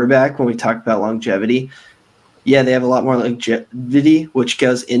a quarterback, when we talk about longevity, yeah, they have a lot more longevity, which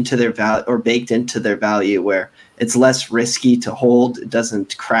goes into their value or baked into their value, where it's less risky to hold. It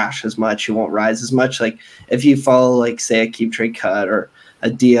doesn't crash as much. It won't rise as much. Like if you follow, like, say, a Keep Trade Cut or a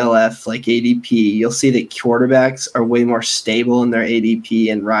DLF like ADP, you'll see that quarterbacks are way more stable in their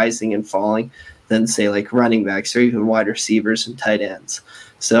ADP and rising and falling than, say, like running backs or even wide receivers and tight ends.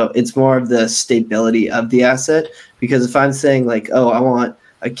 So it's more of the stability of the asset, because if I'm saying like, oh, I want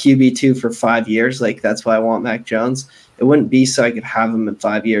a QB2 for 5 years, like that's why I want Mac Jones, it wouldn't be so I could have him in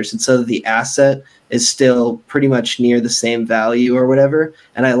 5 years. And so the asset is still pretty much near the same value or whatever.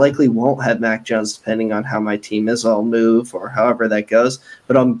 And I likely won't have Mac Jones depending on how my team is all move or however that goes.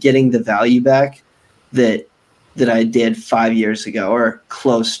 But I'm getting the value back that I did 5 years ago or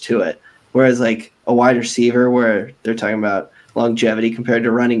close to it. Whereas like a wide receiver, where they're talking about longevity compared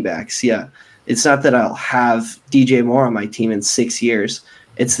to running backs, yeah, it's not that I'll have DJ Moore on my team in 6 years.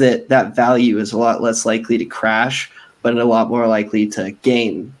 It's that value is a lot less likely to crash, but a lot more likely to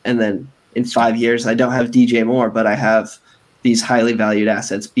gain. And then in 5 years, I don't have DJ Moore, but I have these highly valued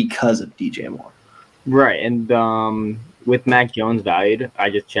assets because of DJ Moore. Right. And with Mac Jones valued, I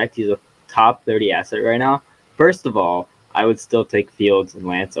just checked, he's a top 30 asset right now. First of all, I would still take Fields and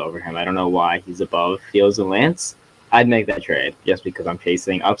Lance over him. I don't know why he's above Fields and Lance. I'd make that trade just because I'm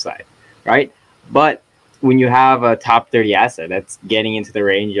chasing upside, right? But when you have a top 30 asset, that's getting into the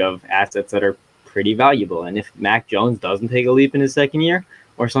range of assets that are pretty valuable. And if Mac Jones doesn't take a leap in his second year,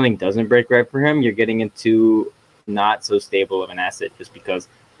 or something doesn't break right for him, you're getting into not so stable of an asset, just because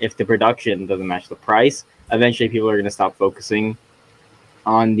if the production doesn't match the price, eventually people are going to stop focusing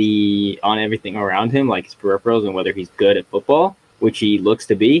on everything around him, like his peripherals and whether he's good at football, which he looks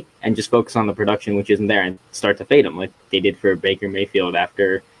to be, and just focus on the production, which isn't there, and start to fade him like they did for Baker Mayfield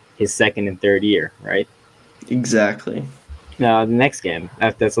after his second and third year, right? Exactly. Now, the next game,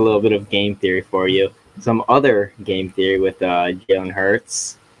 that's a little bit of game theory for you. Some other game theory with Jalen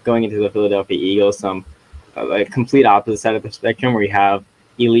Hurts going into the Philadelphia Eagles, some like complete opposite side of the spectrum where you have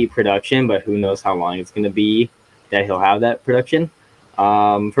elite production, but who knows how long it's going to be that he'll have that production.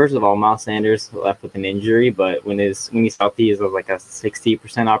 First of all, Miles Sanders left with an injury, but when he's healthy, he's like a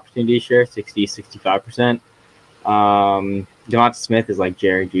 60% opportunity share, 65%. Devonta Smith is like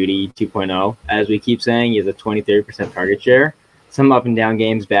Jerry Jeudy 2.0. As we keep saying, he has a 20-30% target share. Some up and down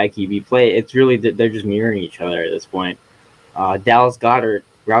games, bad QB play. It's really, they're just mirroring each other at this point. Dallas Goedert's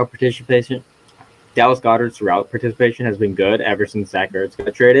route participation has been good ever since Zach Ertz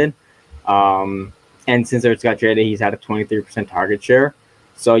got traded. And since Ertz got traded, he's had a 23% target share.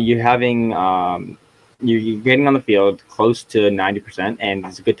 So you're having you're getting on the field close to 90%, and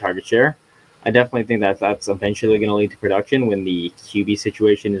it's a good target share. I definitely think that's eventually going to lead to production when the QB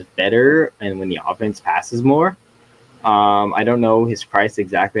situation is better and when the offense passes more. I don't know his price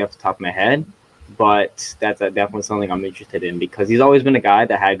exactly off the top of my head, but that's definitely something I'm interested in because he's always been a guy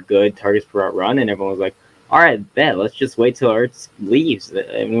that had good targets per route run, and everyone was like, all right, bet, let's just wait till Ertz leaves.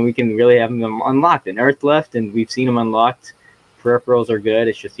 I mean, we can really have him unlocked. And Ertz left, and we've seen him unlocked. Peripherals are good.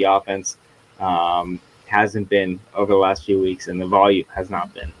 It's just the offense hasn't been over the last few weeks, and the volume has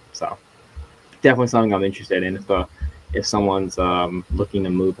not been. So definitely something I'm interested in. If someone's looking to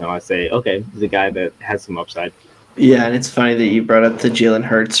move him, I'd say, okay, he's a guy that has some upside. Yeah, and it's funny that you brought up the Jalen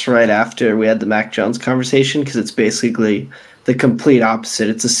Hurts right after we had the Mac Jones conversation because it's basically the complete opposite.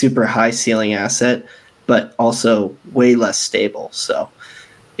 It's a super high ceiling asset, but also way less stable. So,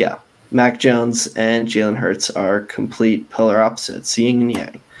 yeah, Mac Jones and Jalen Hurts are complete polar opposites, yin and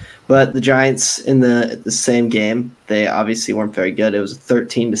yang. But the Giants in the same game, they obviously weren't very good. It was a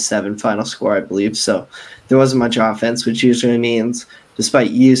 13-7 final score, I believe. So there wasn't much offense, which usually means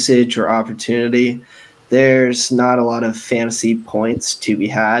despite usage or opportunity, there's not a lot of fantasy points to be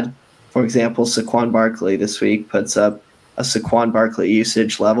had. For example, Saquon Barkley this week puts up a Saquon Barkley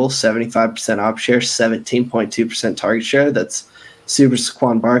usage level, 75% op share, 17.2% target share. That's super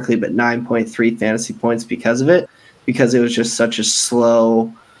Saquon Barkley, but 9.3 fantasy points because of it, because it was just such a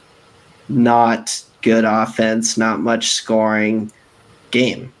slow, not good offense, not much scoring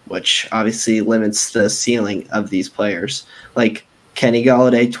game, which obviously limits the ceiling of these players. Like Kenny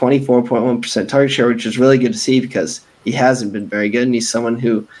Golladay, 24.1% target share, which is really good to see because he hasn't been very good, and he's someone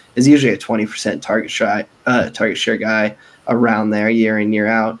who is usually a 20% target share guy around there year in, year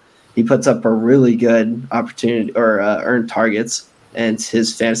out. He puts up a really good opportunity or earned targets, and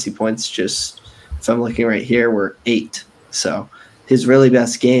his fantasy points just, if I'm looking right here, were 8. So his really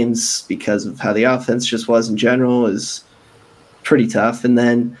best games, because of how the offense just was in general, is pretty tough. And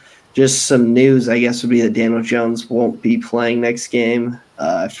then just some news, I guess, would be that Daniel Jones won't be playing next game.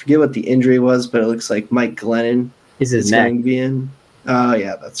 I forget what the injury was, but it looks like Mike Glennon is going to be in. Oh,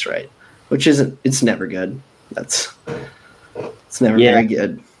 yeah, that's right. Which isn't – it's never good. It's never very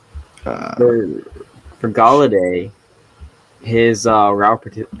good. For Golladay, his route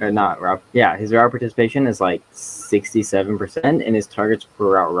participation is like 67%, and his targets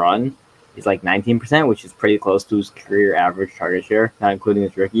per route run is like 19%, which is pretty close to his career average target share, not including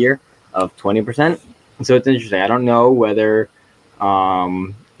his rookie year, of 20%. So it's interesting. I don't know whether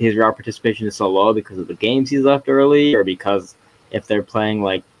his route participation is so low because of the games he's left early or because if they're playing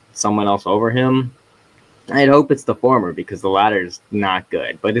like someone else over him. I'd hope it's the former because the latter is not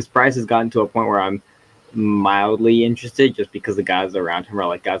good. But his price has gotten to a point where I'm mildly interested just because the guys around him are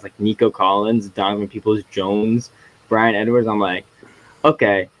like guys like Nico Collins, Donovan Peoples-Jones, Bryan Edwards. I'm like,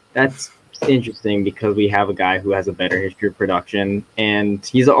 okay, that's interesting because we have a guy who has a better history of production, and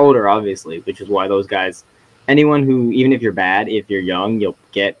he's older, obviously, which is why those guys, anyone who, even if you're bad, if you're young, you'll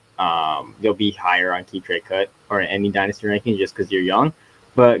be higher on Keep Trade Cut or any dynasty ranking just because you're young.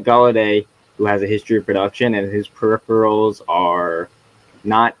 But Golladay, who has a history of production, and his peripherals are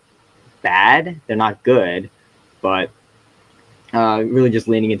not bad, they're not good, but really just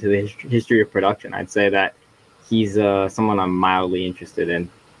leaning into the history of production, I'd say that he's someone I'm mildly interested in.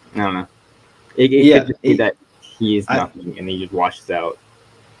 I don't know. It could just be that he's nothing and he just washes out.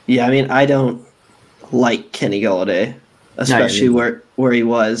 Yeah, I mean, I don't like Kenny Golladay, especially where he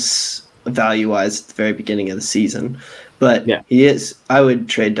was value-wise at the very beginning of the season. But he is. I would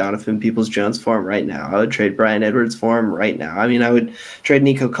trade Donovan Peoples-Jones for him right now. I would trade Bryan Edwards for him right now. I mean, I would trade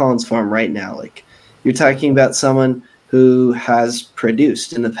Nico Collins for him right now. Like, you're talking about someone who has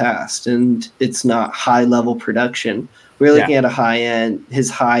produced in the past, and it's not high-level production. We're looking at his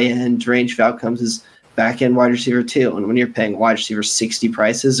high-end range of outcomes is back-end wide receiver 2, and when you're paying wide receiver 60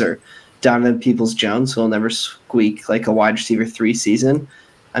 prices or Donovan Peoples-Jones, who will never squeak like a wide receiver 3 season,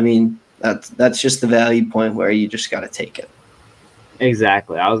 I mean, that's just the value point where you just got to take it.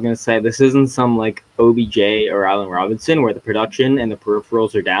 Exactly. I was going to say, this isn't some like OBJ or Allen Robinson where the production and the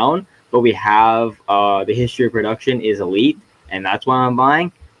peripherals are down, but we have the history of production is elite, and that's why I'm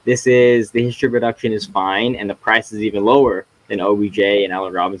buying. This is the history of production is fine, and the price is even lower than OBJ and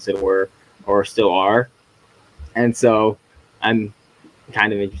Allen Robinson were or still are. And so I'm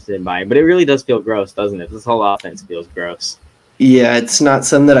kind of interested in buying, but it really does feel gross, doesn't it? This whole offense feels gross. Yeah, it's not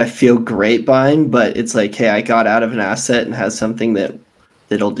something that I feel great buying, but it's like, hey, I got out of an asset and has something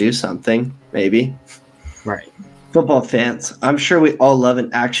that'll do something, maybe. Right. Football fans, I'm sure we all love an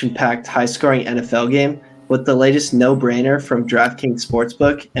action-packed, high-scoring NFL game. With the latest no-brainer from DraftKings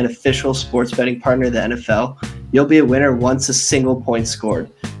Sportsbook, an official sports betting partner of the NFL, you'll be a winner once a single point scored.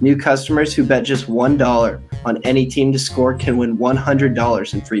 New customers who bet just $1 on any team to score can win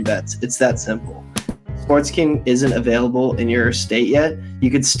 $100 in free bets. It's that simple. Sports King isn't available in your state yet,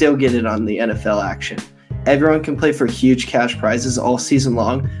 you could still get it on the NFL action. Everyone can play for huge cash prizes all season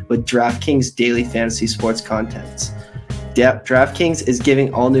long with DraftKings daily fantasy sports contents. DraftKings is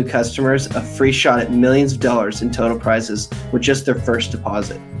giving all new customers a free shot at millions of dollars in total prizes with just their first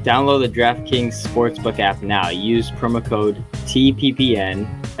deposit. Download the DraftKings Sportsbook app now. Use promo code TPPN.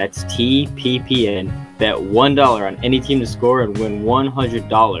 That's TPPN. Bet $1 on any team to score and win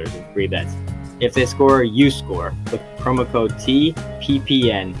 $100 in free bets. If they score, you score with promo code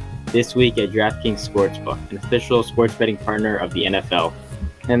TPPN this week at DraftKings Sportsbook, an official sports betting partner of the NFL.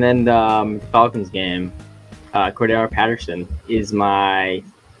 And then the Falcons game, Cordero Patterson is my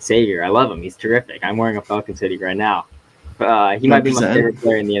savior. I love him. He's terrific. I'm wearing a Falcons hoodie right now. He might be my favorite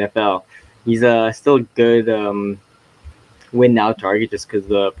player in the NFL. He's still a good win now target just because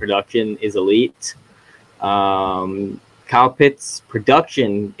the production is elite. Kyle Pitts'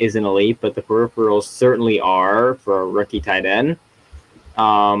 production isn't elite, but the peripherals certainly are for a rookie tight end,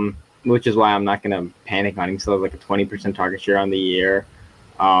 which is why I'm not going to panic on him. He still has like a 20% target share on the year.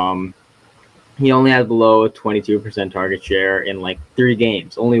 He only has below a 22% target share in like 3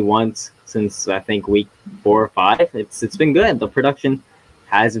 games, only once since I think week 4 or 5. It's been good. The production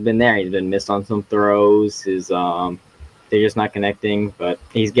hasn't been there. He's been missed on some throws. They're just not connecting, but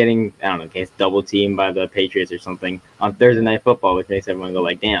he's getting, I don't know, he's double teamed by the Patriots or something on Thursday Night Football, which makes everyone go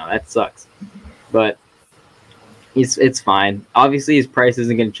like, damn, that sucks. But it's fine. Obviously, his price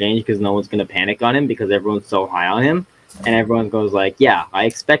isn't going to change because no one's going to panic on him because everyone's so high on him. And everyone goes like, yeah, I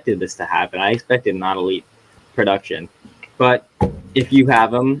expected this to happen. I expected not elite production. But if you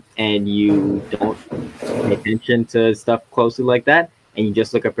have him and you don't pay attention to stuff closely like that and you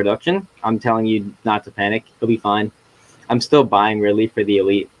just look at production, I'm telling you not to panic. He'll be fine. I'm still buying Ridley for the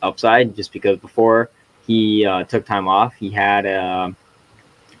elite upside just because before he took time off, he had a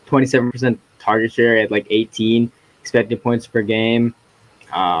 27% target share at like 18 expected points per game.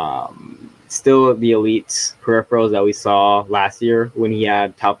 Still the elite peripherals that we saw last year when he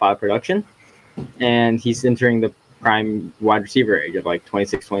had top 5 production. And he's entering the prime wide receiver age of like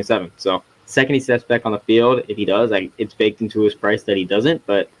 26, 27. So second he steps back on the field, if he does, it's baked into his price that he doesn't,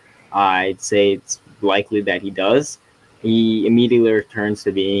 but I'd say it's likely that he does. He immediately returns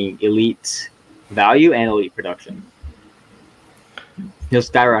to being elite value and elite production. He'll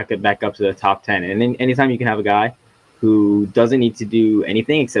skyrocket back up to the top 10. And then anytime you can have a guy who doesn't need to do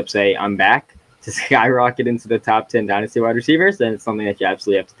anything except say, I'm back, to skyrocket into the top 10 dynasty wide receivers, then it's something that you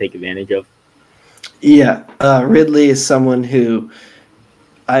absolutely have to take advantage of. Yeah, Ridley is someone who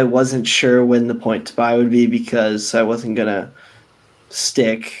I wasn't sure when the point to buy would be because I wasn't going to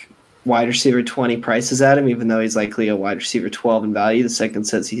stick wide receiver 20 prices at him, even though he's likely a wide receiver 12 in value. The second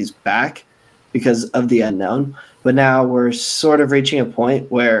says he's back because of the unknown. But now we're sort of reaching a point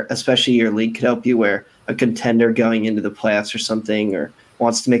where, especially your league could help you, where a contender going into the playoffs or something or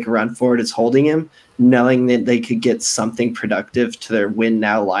wants to make a run for it is holding him, knowing that they could get something productive to their win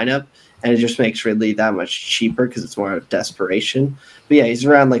now lineup. And it just makes Ridley that much cheaper because it's more of desperation. But yeah, he's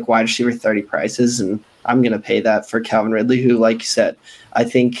around like wide receiver 30 prices, and I'm going to pay that for Calvin Ridley, who, like you said, I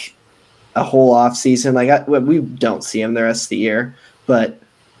think a whole off season, we don't see him the rest of the year, but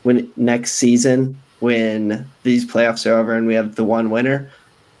when next season, when these playoffs are over and we have the one winner,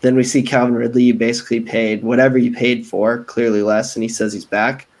 then we see Calvin Ridley. You basically paid whatever you paid for, clearly less, and he says he's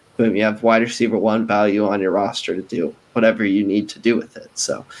back. Boom, you have wide receiver 1 value on your roster to do whatever you need to do with it.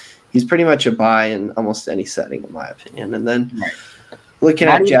 So he's pretty much a buy in almost any setting, in my opinion. And then Looking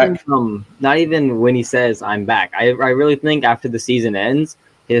at Jack, not even when he says I'm back. I really think after the season ends,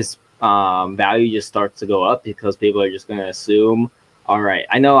 his value just starts to go up because people are just going to assume. All right,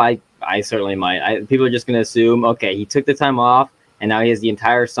 I know I certainly might. People are just going to assume, okay, he took the time off and now he has the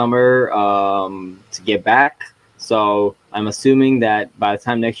entire summer to get back. So I'm assuming that by the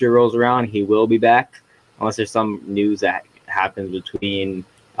time next year rolls around, he will be back, unless there's some news that happens between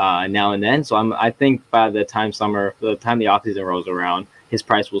now and then. So I think by the time the offseason rolls around, his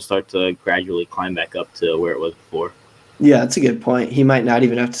price will start to gradually climb back up to where it was before. Yeah, that's a good point. He might not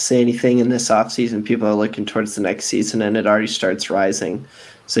even have to say anything in this offseason. People are looking towards the next season and it already starts rising.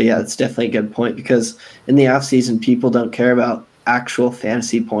 So yeah, that's definitely a good point because in the offseason, people don't care about actual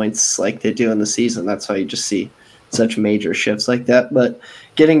fantasy points like they do in the season. That's why you just see such major shifts like that. But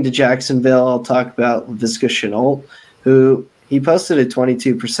getting to Jacksonville, I'll talk about Laviska Shenault, who he posted a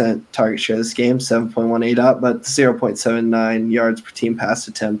 22% target share this game, 7.18 up, but 0.79 yards per team pass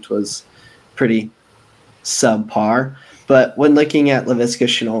attempt was pretty subpar. But when looking at Laviska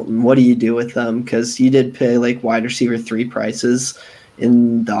Shenault, what do you do with them? Because you did pay like wide receiver 3 prices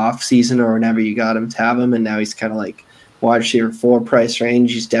in the offseason or whenever you got him to have him, and now he's kind of like wide receiver 4 price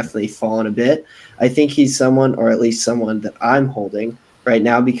range. He's definitely fallen a bit. I think he's someone, or at least someone that I'm holding right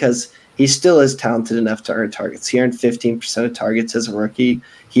now because he still is talented enough to earn targets. He earned 15% of targets as a rookie.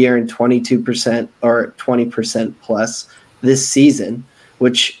 He earned 22% or 20% plus this season,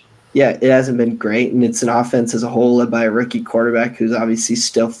 which, yeah, it hasn't been great. And it's an offense as a whole led by a rookie quarterback who's obviously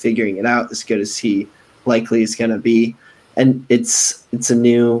still figuring it out as good as he likely is going to be. And it's a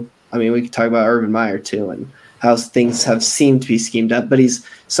new, I mean, we could talk about Urban Meyer too and how things have seemed to be schemed up, but he's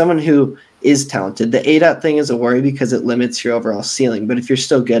someone who is talented. The ADOT thing is a worry because it limits your overall ceiling. But if you're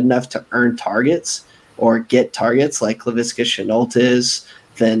still good enough to earn targets or get targets like Laviska Shenault is,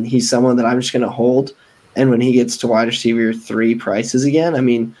 then he's someone that I'm just going to hold. And when he gets to wide receiver 3 prices again, I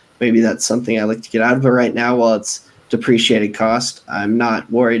mean, maybe that's something I like to get out of it right now while it's depreciated cost. I'm not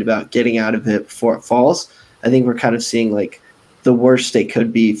worried about getting out of it before it falls. I think we're kind of seeing like the worst it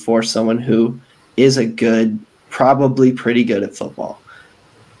could be for someone who is a good, probably pretty good at football.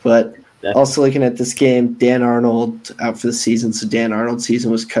 But also looking at this game, Dan Arnold out for the season. So Dan Arnold's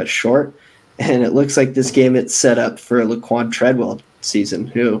season was cut short. And it looks like this game it's set up for Laquan Treadwell season,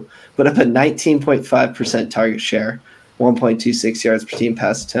 who put up a 19.5% target share, 1.26 yards per team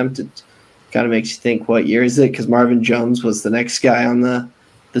pass attempt. It kind of makes you think, what year is it? Because Marvin Jones was the next guy on the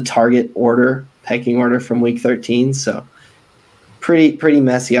target order, pecking order from week 13. So pretty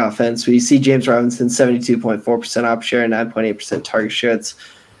messy offense. We see James Robinson, 72.4% op share, 9.8% target share.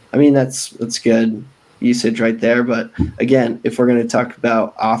 That's good usage right there. But again, if we're going to talk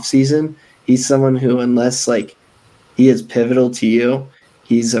about offseason, he's someone who, unless like he is pivotal to you,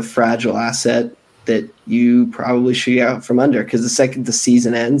 he's a fragile asset that you probably should get out from under, because the second the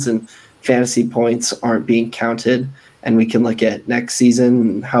season ends and fantasy points aren't being counted and we can look at next season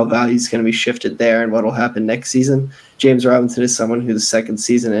and how value is going to be shifted there and what will happen next season, James Robinson is someone who the second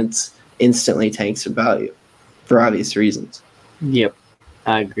season ends instantly tanks in value for obvious reasons. Yep.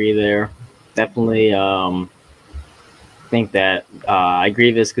 I agree there. Definitely think that I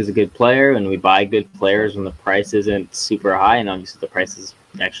agree this is a good player, and we buy good players when the price isn't super high, and obviously the price is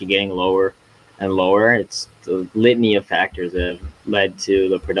actually getting lower and lower. It's the litany of factors that have led to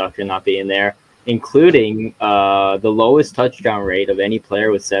the production not being there, including the lowest touchdown rate of any player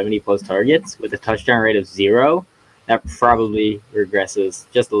with 70-plus targets, with a touchdown rate of 0. That probably regresses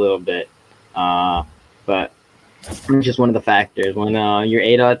just a little bit. But it's just one of the factors. When your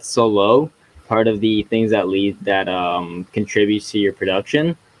ADOT's so low, part of the things that contributes to your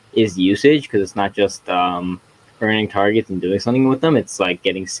production is usage, because it's not just earning targets and doing something with them. It's like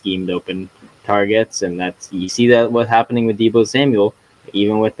getting schemed open targets, and you see that what's happening with Deebo Samuel.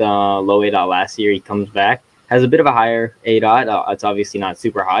 Even with low ADOT last year, he comes back, has a bit of a higher ADOT. It's obviously not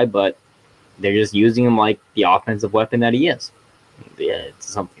super high, but they're just using him like the offensive weapon that he is. Yeah, it's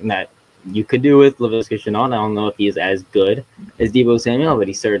something that you could do with Laviska Shenault. I don't know if he is as good as Deebo Samuel, but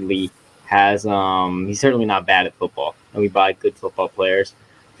he certainly has. He's certainly not bad at football, and we buy good football players.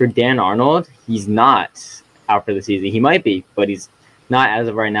 For Dan Arnold, he's not out for the season. He might be, but he's not as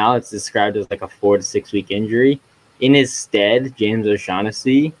of right now. It's described as like a 4 to 6 week injury. In his stead, James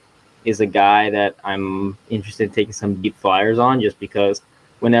O'Shaughnessy is a guy that I'm interested in taking some deep flyers on, just because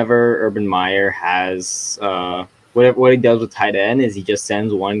whenever Urban Meyer has what he does with tight end is he just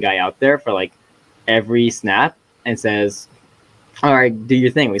sends one guy out there for like every snap and says, all right, do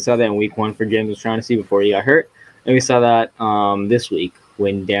your thing. We saw that in week 1 for James O'Shaughnessy before he got hurt. And we saw that this week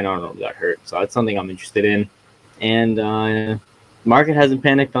when Dan Arnold got hurt. So that's something I'm interested in. And the market hasn't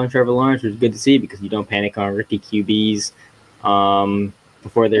panicked on Trevor Lawrence, which is good to see, because you don't panic on rookie QBs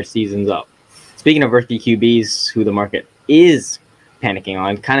before their season's up. Speaking of rookie QBs, who the market is panicking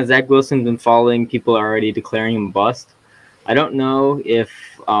on, kind of Zach Wilson's been falling. People are already declaring him bust. I don't know if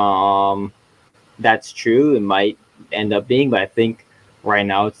that's true. It might end up being, but I think right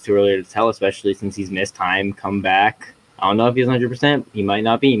now it's too early to tell, especially since he's missed time, come back. I don't know if he's 100%. He might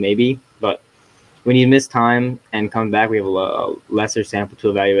not be, maybe. But when he missed time and comes back, we have a lesser sample to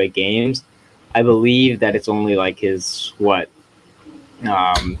evaluate games. I believe that it's only like his, like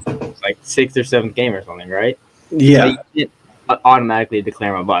 6th or 7th game or something, right? Yeah. So you can't automatically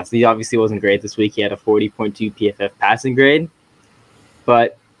declare him a bust. He obviously wasn't great this week. He had a 40.2 PFF passing grade.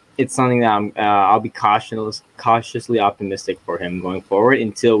 But it's something that I'll be cautiously optimistic for him going forward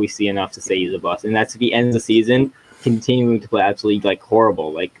until we see enough to say he's a bust. And that's if he ends the season continuing to play absolutely like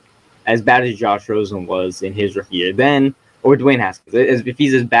horrible, like as bad as Josh Rosen was in his rookie year, then or Dwayne Haskins. If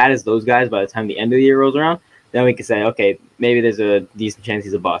he's as bad as those guys by the time the end of the year rolls around, then we can say, okay, maybe there's a decent chance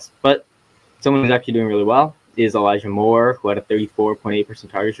he's a bust. But someone who's actually doing really well is Elijah Moore, who had a 34.8%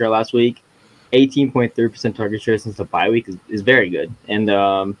 target share last week. 18.3% target share since the bye week is very good. And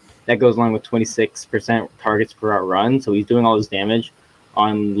that goes along with 26% targets per route run. So he's doing all this damage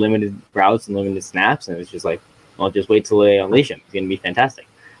on limited routes and limited snaps. And it's just like, well, just wait till they unleash him. It's going to be fantastic.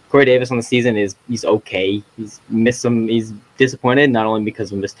 Corey Davis on the season he's okay. He's missed some. He's disappointed, not only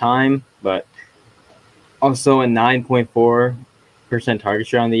because of missed time, but also a 9.4% target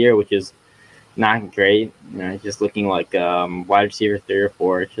share on the year, which is not great. Just looking like wide receiver 3 or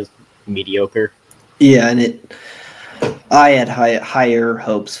 4. It's just mediocre. Yeah, and I had higher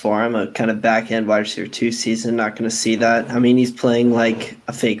hopes for him. A kind of back end wide receiver 2 season. Not going to see that. I mean, he's playing like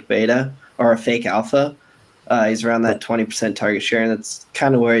a fake beta or a fake alpha. He's around that 20% target share, and that's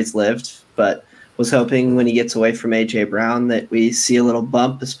kind of where he's lived. But was hoping when he gets away from A.J. Brown that we see a little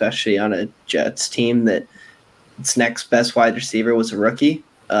bump, especially on a Jets team that its next best wide receiver was a rookie,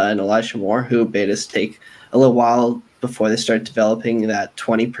 and Elijah Moore, who betas take a little while before they start developing that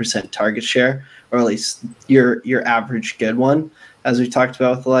 20% target share, or at least your average good one, as we talked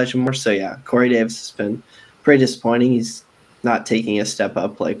about with Elijah Moore. So, yeah, Corey Davis has been pretty disappointing. He's not taking a step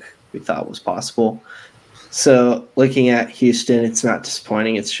up like we thought was possible. So looking at Houston, it's not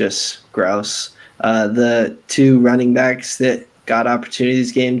disappointing. It's just gross. The 2 running backs that got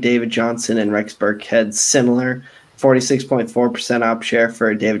opportunities game, David Johnson and Rex Burkhead, similar. 46.4% op share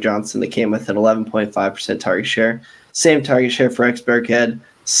for David Johnson that came with an 11.5% target share. Same target share for Rex Burkhead,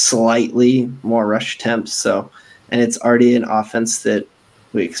 slightly more rush attempts. So, and it's already an offense that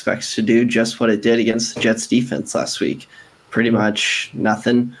we expect to do just what it did against the Jets defense last week. Pretty much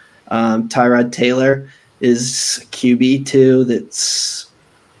nothing. Tyrod Taylor is QB2 that's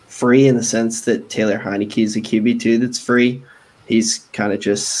free in the sense that Taylor Heineke is a QB2 that's free. He's kind of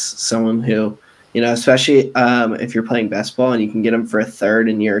just someone who, especially if you're playing best ball and you can get him for a third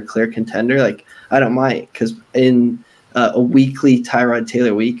and you're a clear contender, like I don't mind, because in a weekly Tyrod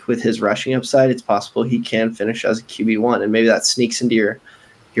Taylor week with his rushing upside, it's possible he can finish as a QB1, and maybe that sneaks into your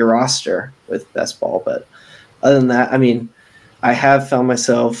roster with best ball. But other than that, I mean, I have found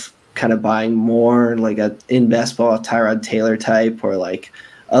myself kind of buying more like in best ball, a Tyrod Taylor type, or like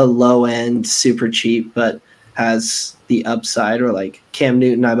a low end, super cheap, but has the upside, or like Cam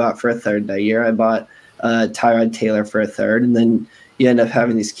Newton I bought for a third that year. I bought Tyrod Taylor for a third, and then you end up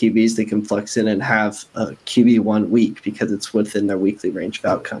having these QBs that can flex in and have a QB1 week because it's within their weekly range of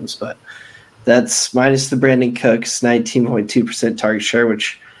outcomes. But that's minus the Brandon Cooks 19.2% target share,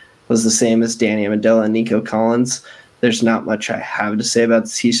 which was the same as Danny Amendola and Nico Collins. There's not much I have to say about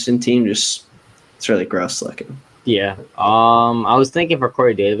this Houston team. Just it's really gross looking. Yeah. I was thinking for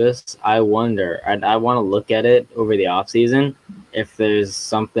Corey Davis, I wonder, I want to look at it over the offseason if there's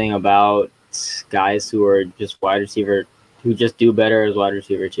something about guys who are just wide receiver, who just do better as wide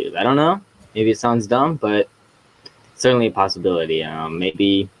receiver 2s. I don't know. Maybe it sounds dumb, but certainly a possibility.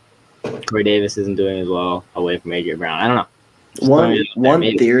 Maybe Corey Davis isn't doing as well away from A.J. Brown. I don't know.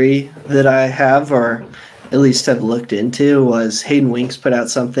 One theory that I have, or at least have looked into, was Hayden Winks put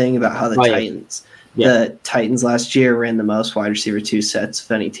out something about how the Titans last year ran the most wide receiver 2 sets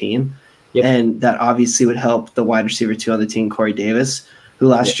of any team. Yep. And that obviously would help the wide receiver 2 on the team, Corey Davis, who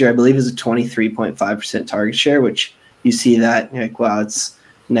last year I believe is a 23.5% target share, which you see that, you're like, wow, it's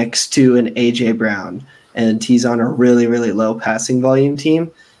next to an A.J. Brown, and he's on a really, really low passing volume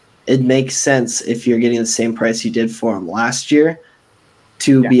team. It makes sense if you're getting the same price you did for him last year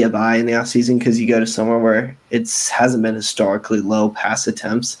to be a buy in the offseason, because you go to somewhere where it hasn't been historically low pass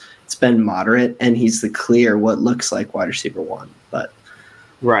attempts. It's been moderate, and he's the clear what looks like wide receiver 1. But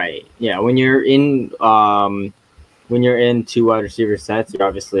right, yeah, when you're in 2 wide receiver sets, you're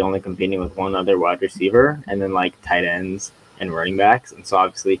obviously only competing with one other wide receiver, and then like tight ends and running backs, and so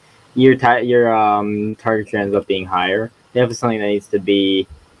obviously your target share ends up being higher. Definitely something that needs to be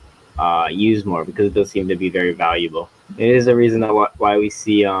used more because it does seem to be very valuable. It is a reason that why we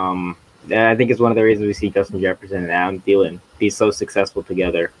see I think it's one of the reasons we see Justin Jefferson and Adam Thielen be so successful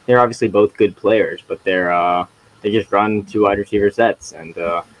together. They're obviously both good players, but they just run two wide receiver sets. And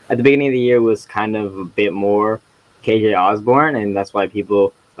at the beginning of the year was kind of a bit more KJ Osborne, and that's why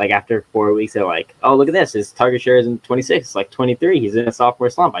people like after 4 weeks they're like, oh look at this, his target share is in 26, it's like 23. He's in a sophomore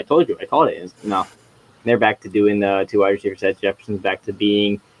slump. I told you, I called it. No, they're back to doing the two wide receiver sets. Jefferson's back to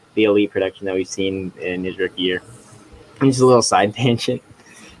being the elite production that we've seen in his rookie year. And just a little side tangent.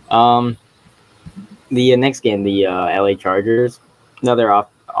 The next game, the LA Chargers, another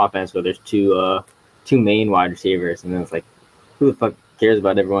offense where there's two main wide receivers, and then it's like, who the fuck cares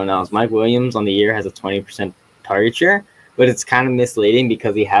about everyone else? Mike Williams on the year has a 20% target share, but it's kind of misleading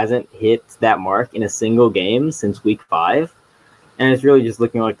because he hasn't hit that mark in a single game since week 5, and it's really just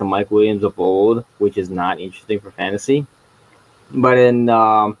looking like the Mike Williams of old, which is not interesting for fantasy. But in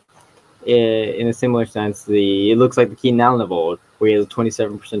a similar sense, it looks like the Keenan Allen of old, where he has a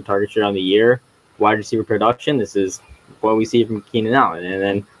 27% target share on the year. Wide receiver production, this is what we see from Keenan Allen. And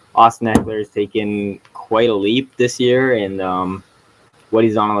then Austin Ekeler has taken quite a leap this year, and what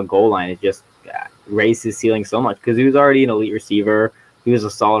he's on the goal line is just raised his ceiling so much because he was already an elite receiver. He was a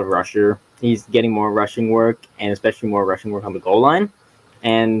solid rusher. He's getting more rushing work, and especially more rushing work on the goal line.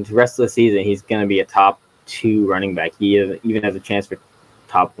 And the rest of the season, he's going to be a top 2 running back. He even has a chance for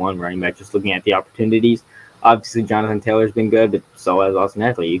top 1 running back, just looking at the opportunities. Obviously, Jonathan Taylor's been good, but so has Austin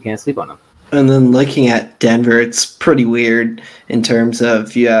Ekeler. You can't sleep on him. And then looking at Denver, it's pretty weird in terms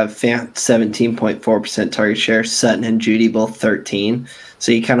of you have Fant 17.4% target share, Sutton and Judy both 13.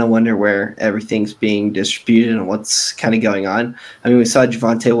 So you kind of wonder where everything's being distributed and what's kind of going on. I mean, we saw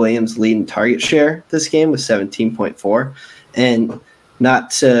Javonte Williams lead in target share this game with 17.4. And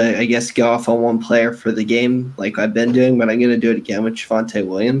not to, I guess, go off on one player for the game like I've been doing, but I'm going to do it again with Javonte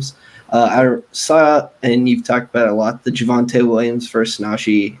Williams. I saw, and you've talked about it a lot, the Javonte Williams versus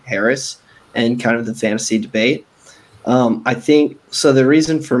Najee Harris and kind of the fantasy debate. I think, so the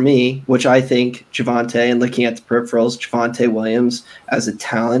reason for me, which I think Javonte, and looking at the peripherals, Javonte Williams as a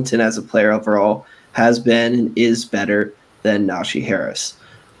talent and as a player overall has been and is better than Najee Harris.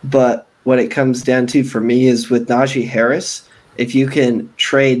 But what it comes down to for me is with Najee Harris, if you can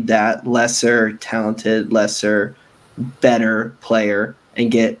trade that lesser talented, lesser better player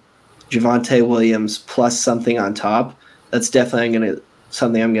and get Javonte Williams plus something on top, that's definitely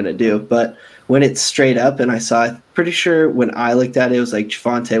something I'm going to do. But when it's straight up, and I saw, pretty sure when I looked at it, it was like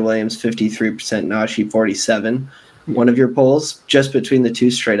Javonte Williams 53%, Najee 47, one of your polls, just between the two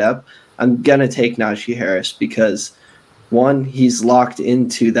straight up, I'm going to take Najee Harris because, one, he's locked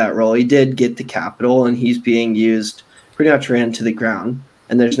into that role. He did get the capital, and he's being used pretty much ran to the ground,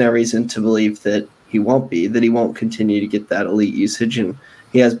 and there's no reason to believe that he won't continue to get that elite usage. And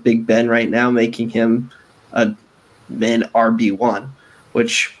he has Big Ben right now, making him a mid RB1,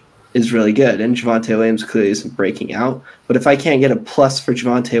 which is really good. And Javonte Williams clearly isn't breaking out. But if I can't get a plus for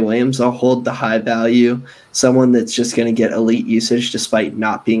Javonte Williams, I'll hold the high value, someone that's just going to get elite usage despite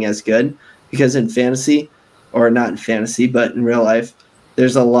not being as good. Because in fantasy, or not in fantasy, but in real life,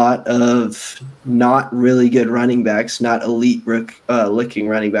 there's a lot of not really good running backs, not elite looking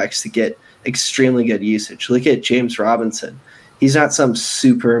running backs to get extremely good usage. Look at James Robinson. He's not some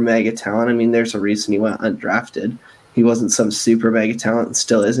super mega talent. I mean, there's a reason he went undrafted. He wasn't some super mega talent and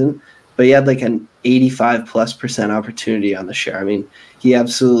still isn't, but he had like an 85+% opportunity on the share. I mean, he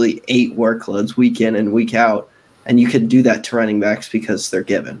absolutely ate workloads week in and week out, and you can do that to running backs because they're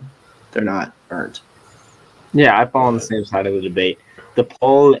given. They're not earned. Yeah, I fall on the same side of the debate. The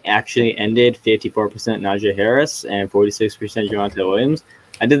poll actually ended 54% Najee Harris and 46% Javonte Williams.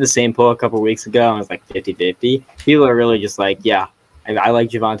 I did the same poll a couple of weeks ago, and it was like 50-50. People are really just like, yeah, I like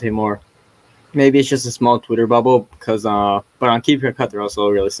Javonte more. Maybe it's just a small Twitter bubble, because but on Keep Your Cut, they're also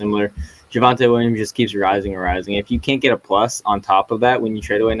really similar. Javonte Williams just keeps rising and rising. If you can't get a plus on top of that when you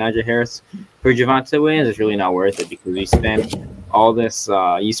trade away Najee Harris for Javonte Williams, it's really not worth it because you spent all this.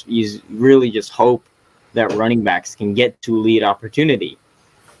 You really just hope that running backs can get to lead opportunity,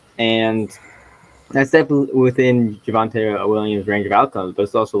 and that's definitely within Javonte Williams' range of outcomes, but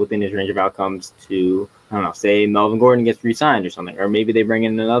it's also within his range of outcomes to, I don't know, say Melvin Gordon gets re-signed or something, or maybe they bring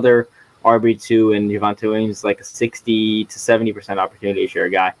in another RB2 and Javonte Williams is like a 60 to 70% opportunity share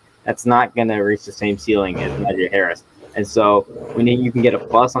guy. That's not going to reach the same ceiling as Najee Harris. And so when you can get a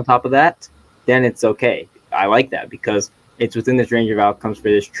plus on top of that, then it's okay. I like that because it's within this range of outcomes for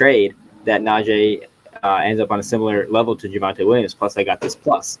this trade that Najee ends up on a similar level to Javonte Williams, plus I got this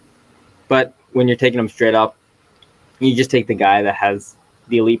plus. But when you're taking them straight up, You just take the guy that has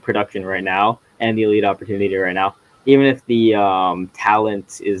the elite production right now and the elite opportunity right now, even if the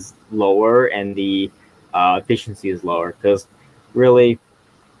talent is lower and the efficiency is lower. Because really,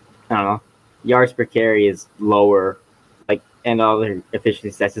 I don't know, yards per carry is lower, like, and all the efficiency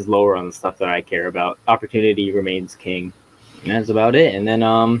stats is lower on the stuff that I care about. Opportunity remains king. And that's about it. And then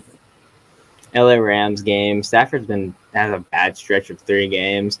LA Rams game. Stafford's has a bad stretch of 3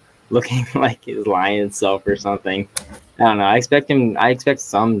 games, looking like his Lions self or something. I don't know. I expect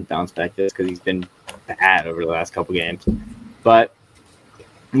some bounce back just because he's been bad over the last couple games, but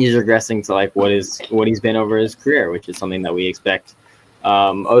he's regressing to like what he's been over his career, which is something that we expect.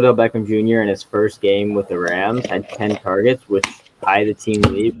 Odell Beckham Jr. in his first game with the Rams had 10 targets, which tied the team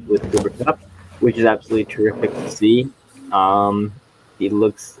lead with Cooper Kupp, which is absolutely terrific to see. He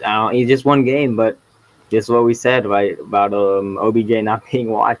looks, he's just one game, but just what we said about OBJ not being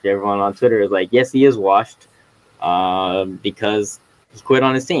washed. Everyone on Twitter is like, yes, he is washed because he quit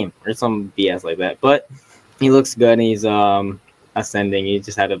on his team or some BS like that. But he looks good. And he's ascending. He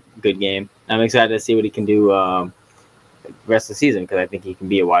just had a good game. I'm excited to see what he can do rest of the season because I think he can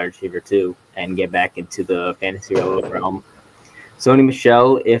be a wide receiver too and get back into the fantasy realm. Sony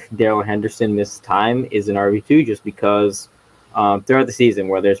Michel, if Darrell Henderson missed time, is an RB2 just because throughout the season,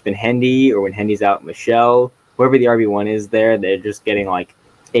 whether it's been Hendy or when Hendy's out, Michel, whoever the RB1 is there, they're just getting like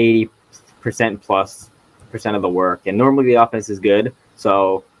 80% plus percent of the work. And normally the offense is good.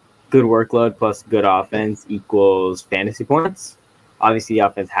 So good workload plus good offense equals fantasy points. Obviously, the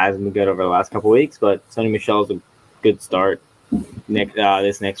offense hasn't been good over the last couple of weeks, but Sony Michel is a good start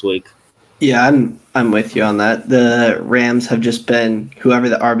this next week. Yeah, I'm with you on that. The Rams have just been, whoever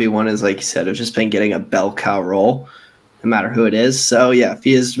the RB1 is, like you said, have just been getting a bell cow role, no matter who it is. So yeah, if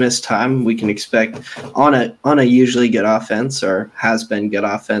he has missed time, we can expect on a usually good offense or has been good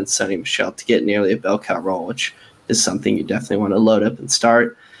offense, Sony Michel to get nearly a bell cow role, which is something you definitely want to load up and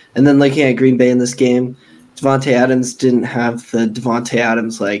start. And then looking at Green Bay in this game, Davante Adams didn't have the Davante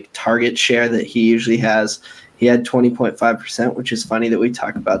Adams like target share that he usually has. He had 20.5%, which is funny that we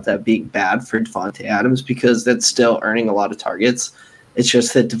talk about that being bad for Davante Adams because that's still earning a lot of targets. It's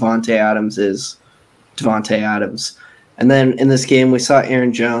just that Davante Adams is Davante Adams. And then in this game, we saw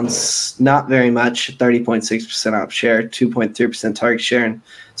Aaron Jones, not very much, 30.6% op share, 2.3% target share. And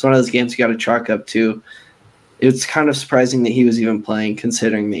it's one of those games you got to chalk up to. It's kind of surprising that he was even playing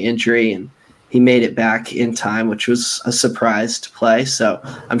considering the injury, and he made it back in time, which was a surprise to play. So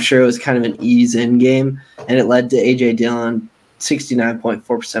I'm sure it was kind of an ease-in game, and it led to A.J. Dillon,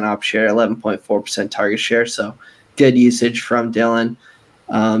 69.4% op share, 11.4% target share. So good usage from Dillon.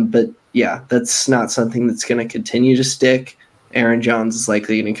 But yeah, that's not something that's going to continue to stick. Aaron Jones is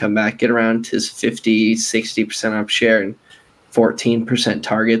likely going to come back, get around his 50, 60% up share and 14%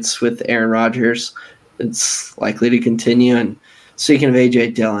 targets with Aaron Rodgers. It's likely to continue. And speaking of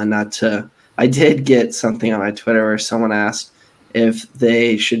A.J. Dillon, I did get something on my Twitter where someone asked if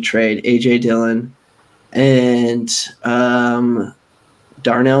they should trade A.J. Dillon and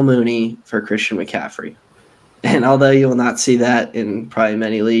Darnell Mooney for Christian McCaffrey. And although you will not see that in probably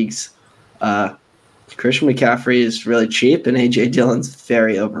many leagues, Christian McCaffrey is really cheap and A.J. Dillon's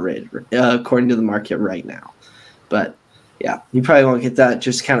very overrated, according to the market right now. But yeah, you probably won't get that.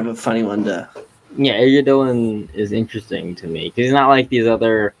 Just kind of a funny one to. Yeah, A.J. Dillon is interesting to me because he's not like these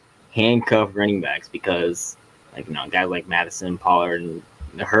other handcuffed running backs because, like, guys like Madison, Pollard, and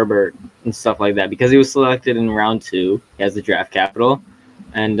Herbert and stuff like that. Because he was selected in round 2, he has the draft capital,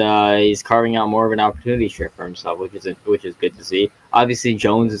 and he's carving out more of an opportunity share for himself, which is good to see. Obviously,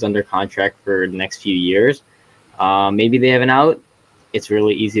 Jones is under contract for the next few years. Maybe they have an out. It's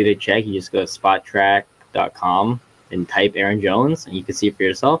really easy to check. You just go to spottrack.com and type Aaron Jones, and you can see for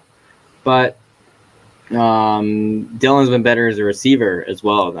yourself. But Dillon's been better as a receiver as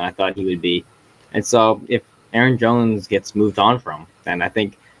well than I thought he would be. And so if Aaron Jones gets moved on from, then I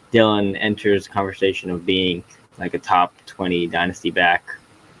think Dillon enters the conversation of being like a top 20 dynasty back.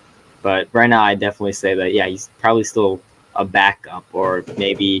 But right now, I definitely say that, yeah, he's probably still a backup or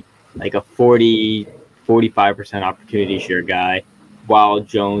maybe like a 45% opportunity share guy while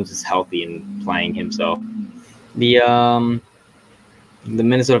Jones is healthy and playing himself. The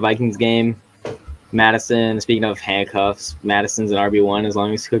Minnesota Vikings game, Madison, speaking of handcuffs, Madison's an RB1 as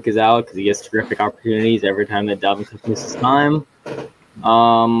long as Cook is out because he gets terrific opportunities every time that Dalvin Cook misses time.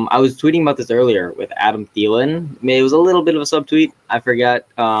 I was tweeting about this earlier with Adam Thielen. It was a little bit of a subtweet. I forgot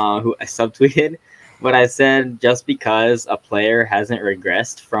who I subtweeted, but I said just because a player hasn't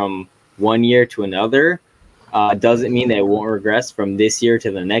regressed from one year to another doesn't mean they won't regress from this year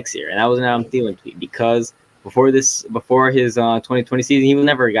to the next year. And that was an Adam Thielen tweet because before his 2020 season, he was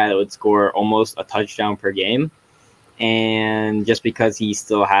never a guy that would score almost a touchdown per game. And just because he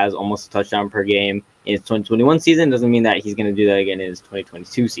still has almost a touchdown per game in his 2021 season doesn't mean that he's going to do that again in his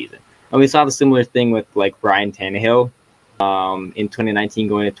 2022 season. And we saw the similar thing with like Ryan Tannehill in 2019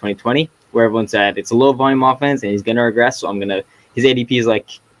 going to 2020, where everyone said it's a low volume offense and he's going to regress. So his ADP is like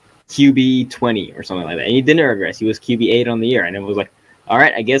QB 20 or something like that. And he didn't regress. He was QB 8 on the year. And it was like, all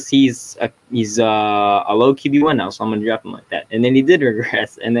right, I guess he's a low QB1 now. So I'm going to draft him like that. And then he did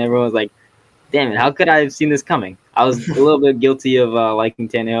regress. And then everyone was like, damn it, how could I have seen this coming? I was a little bit guilty of liking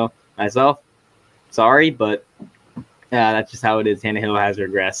Tannehill myself. Sorry, but that's just how it is. Tannehill has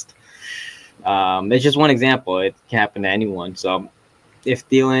regressed. It's just one example. It can happen to anyone. So if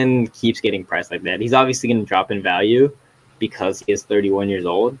Thielen keeps getting priced like that, he's obviously going to drop in value because he is 31 years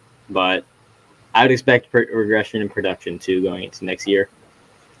old. But I would expect regression in production too going into next year.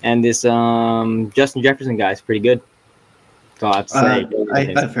 And this Justin Jefferson guy is pretty good. That's all I have to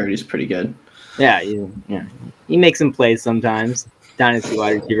say. I've heard he's pretty good. Yeah. He makes some plays sometimes. Dynasty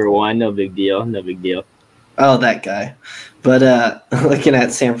wide receiver 1, no big deal. Oh, that guy. But looking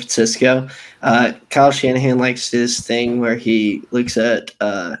at San Francisco, Kyle Shanahan likes this thing where he looks at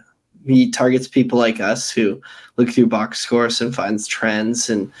he targets people like us who look through box scores and finds trends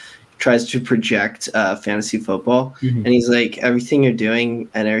and tries to project fantasy football. Mm-hmm. And he's like, everything you're doing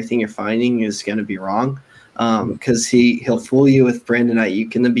and everything you're finding is going to be wrong. Because he'll fool you with Brandon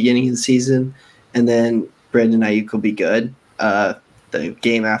Ayuk in the beginning of the season, and then Brandon Ayuk will be good. The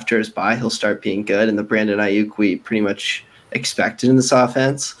game after his bye, he'll start being good, and the Brandon Ayuk we pretty much expected in this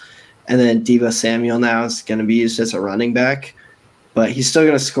offense. And then Deebo Samuel now is going to be used as a running back, but he's still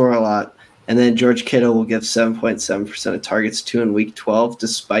going to score a lot. And then George Kittle will give 7.7% of targets to in Week 12,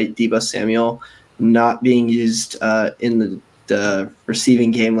 despite Deebo Samuel not being used in the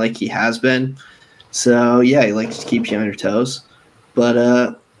receiving game like he has been. So, yeah, he likes to keep you on your toes.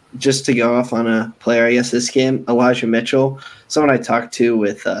 But just to go off on a player, I guess, this game, Elijah Mitchell, someone I talked to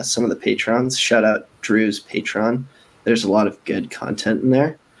with some of the patrons. Shout out Drew's Patreon. There's a lot of good content in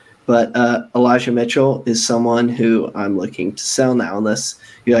there. But Elijah Mitchell is someone who I'm looking to sell now unless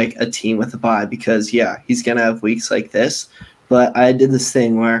you're like a team with a bye because, yeah, he's going to have weeks like this. But I did this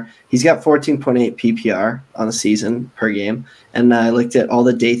thing where he's got 14.8 PPR on the season per game. And I looked at all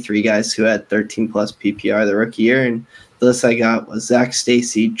the day 3 guys who had 13-plus PPR the rookie year. And the list I got was Zach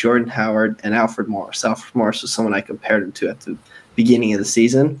Stacy, Jordan Howard, and Alfred Morris. Alfred Morris was someone I compared him to at the beginning of the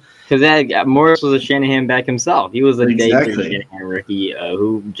season. Because Morris was a Shanahan back himself. He was a day 3 Shanahan rookie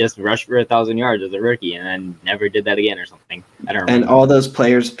who just rushed for 1,000 yards as a rookie and then never did that again or something. I don't remember. And all those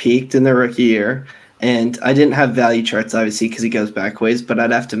players peaked in their rookie year. And I didn't have value charts, obviously, because he goes back ways, but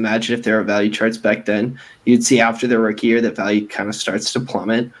I'd have to imagine if there were value charts back then, you'd see after their rookie year that value kind of starts to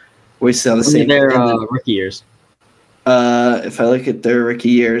plummet. We saw the same thing. Rookie years. If I look at their rookie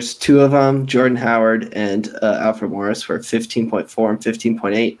years, 2 of them, Jordan Howard and Alfred Morris, were 15.4 and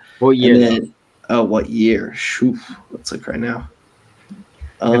 15.8. What year? And then, what year? Shoo, let's look right now.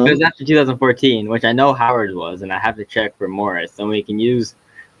 If it was after 2014, which I know Howard was, and I have to check for Morris, then we can use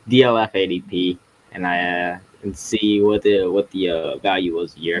DLF ADP. And see what the value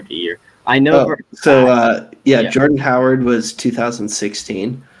was year after year. I know. Jordan Howard was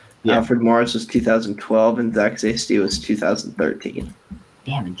 2016. Yeah. Alfred Morris was 2012, and Zach Stacy was 2013.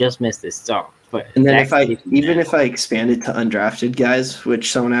 Damn, I just missed this stuff. And then if I expand it to undrafted guys,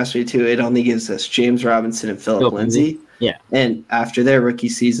 which someone asked me to, it only gives us James Robinson and Phillip Lindsay. Yeah. And after their rookie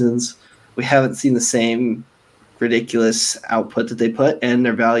seasons, we haven't seen the same ridiculous output that they put, and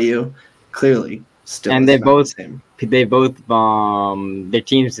their value clearly. Still and their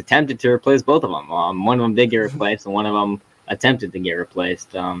teams attempted to replace both of them. One of them did get replaced, and one of them attempted to get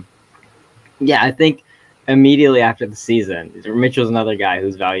replaced. I think immediately after the season, Mitchell's another guy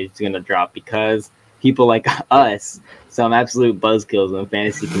whose value is going to drop because people like us, some absolute buzzkills in the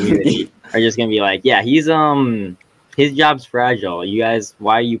fantasy community, are just going to be like, yeah, he's his job's fragile. You guys,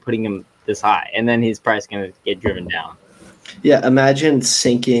 why are you putting him this high? And then his price is going to get driven down. Yeah, imagine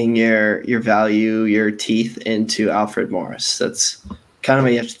sinking your value, your teeth into Alfred Morris. That's kind of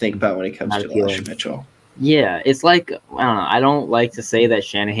what you have to think about when it comes to Elijah Mitchell. Yeah, it's like, I don't know. I don't like to say that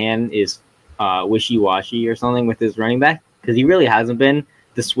Shanahan is wishy-washy or something with his running back because he really hasn't been.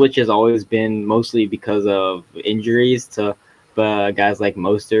 The switch has always been mostly because of injuries to guys like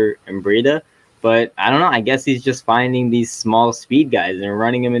Mostert and Breida. But I don't know. I guess he's just finding these small speed guys and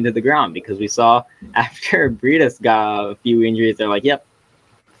running them into the ground because we saw after Breida got a few injuries, they're like, yep,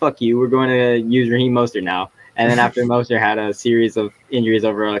 fuck you. We're going to use Raheem Mostert now. And then after Mostert had a series of injuries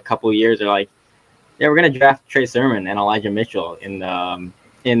over a couple of years, they're like, yeah, we're going to draft Trey Sermon and Elijah Mitchell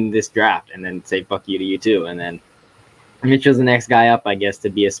in this draft and then say fuck you to you too. And then Mitchell's the next guy up, I guess, to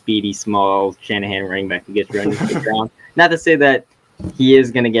be a speedy, small Shanahan running back who gets run into the ground. Not to say that he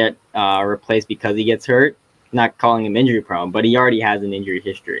is going to get replaced because he gets hurt. Not calling him injury prone, but he already has an injury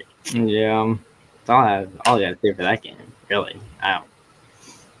history. Yeah, that's all I got to say for that game. Really, I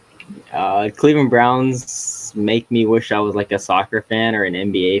don't. Cleveland Browns make me wish I was like a soccer fan or an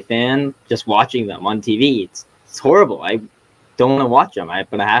NBA fan. Just watching them on TV, it's horrible. I don't want to watch them,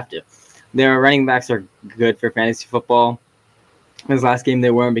 but I have to. Their running backs are good for fantasy football. This last game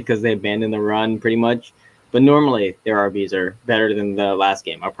they weren't because they abandoned the run pretty much. But normally their RBs are better than the last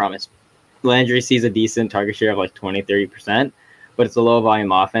game, I promise. Landry sees a decent target share of like 20-30%, but it's a low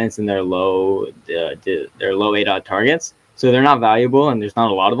volume offense and they're low ADOT targets. So they're not valuable and there's not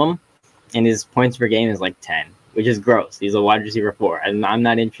a lot of them. And his points per game is like 10, which is gross. He's a wide receiver 4. And I'm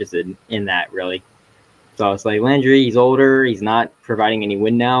not interested in that really. So it's like Landry, he's older, he's not providing any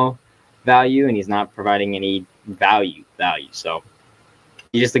win now value, and he's not providing any value. So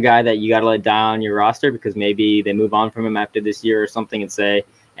he's just a guy that you got to let down on your roster because maybe they move on from him after this year or something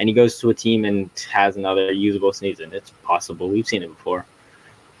and he goes to a team and has another usable season. It's possible. We've seen it before.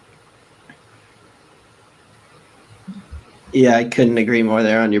 Yeah, I couldn't agree more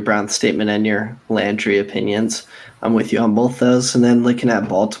there on your Brown statement and your Landry opinions. I'm with you on both those. And then looking at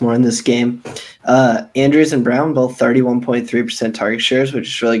Baltimore in this game, Andrews and Brown both 31.3% target shares, which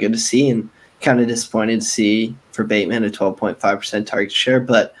is really good to see, and kind of disappointed to see for Bateman a 12.5% target share.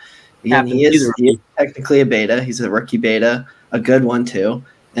 But again, he is technically a beta. He's a rookie beta, a good one too.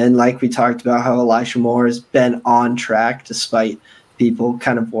 And like we talked about how Elijah Moore has been on track despite people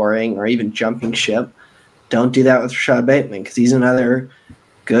kind of worrying or even jumping ship. Don't do that with Rashad Bateman because he's another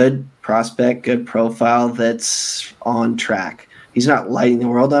good prospect, good profile that's on track. He's not lighting the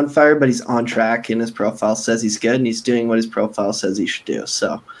world on fire, but he's on track, and his profile says he's good, and he's doing what his profile says he should do.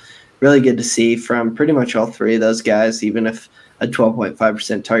 So really good to see from pretty much all three of those guys, even if a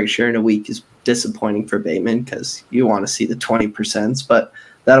 12.5% target share in a week is disappointing for Bateman because you want to see the 20%, but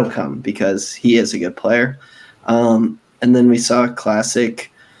that'll come because he is a good player. And then we saw a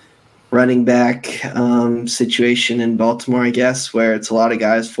classic running back situation in Baltimore, I guess, where it's a lot of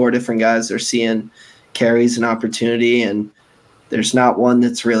guys, 4 different guys are seeing carries and opportunity, and there's not one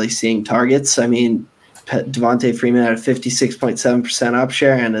that's really seeing targets. I mean, Devontae Freeman had a 56.7% up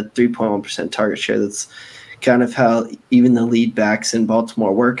share and a 3.1% target share. That's kind of how even the lead backs in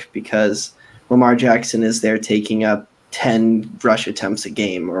Baltimore work because Lamar Jackson is there taking up 10 rush attempts a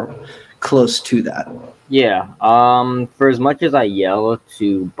game or close to that. Yeah. For as much as I yell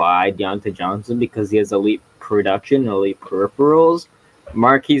to buy Deontay Johnson because he has elite production, elite peripherals,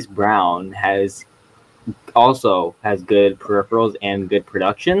 Marquise Brown also has good peripherals and good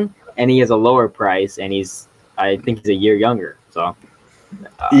production, and he has a lower price, and I think he's a year younger. So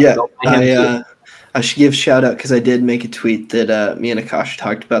I should give a shout out because I did make a tweet that me and Akash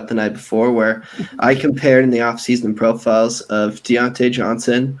talked about the night before where I compared in the offseason profiles of Deontay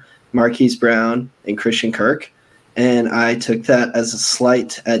Johnson, Marquise Brown, and Christian Kirk. And I took that as a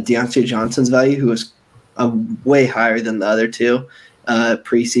slight at Deontay Johnson's value, who was way higher than the other two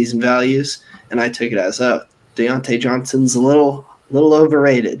preseason values. And I took it as Deontay Johnson's a little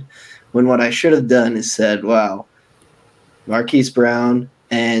overrated. When what I should have done is said, wow, Marquise Brown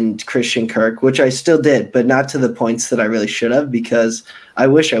and Christian Kirk, which I still did, but not to the points that I really should have because I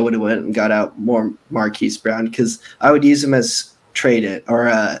wish I would have went and got out more Marquise Brown because I would use him as trade it or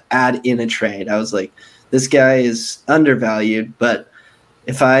add in a trade. I was like, this guy is undervalued, but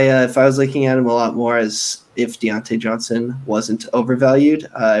if I was looking at him a lot more as if Deontay Johnson wasn't overvalued,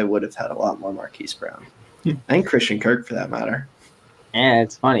 I would have had a lot more Marquise Brown and Christian Kirk for that matter. Yeah,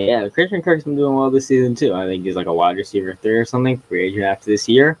 it's funny. Yeah, Christian Kirk's been doing well this season too. I think he's like a wide receiver 3 or something, free agent after this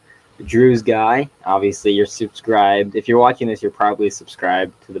year. Drew's guy. Obviously, you're subscribed. If you're watching this, you're probably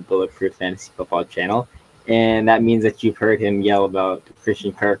subscribed to the Bulletproof Fantasy Football channel. And that means that you've heard him yell about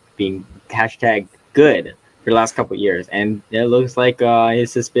Christian Kirk being hashtag good for the last couple of years. And it looks like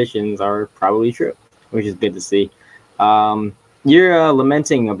his suspicions are probably true, which is good to see. You're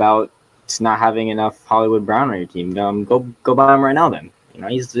lamenting about not having enough Hollywood Brown on your team. Go buy him right now then. You know,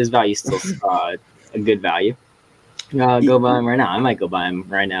 his value is still a good value. Go buy him right now. I might go buy him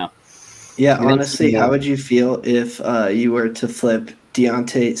right now. Yeah, honestly, how would you feel if you were to flip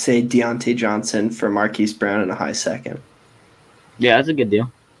Deontay Johnson for Marquise Brown in a high second? Yeah, that's a good deal.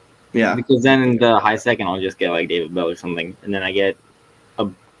 Yeah. Because then in the high second, I'll just get like David Bell or something, and then I get a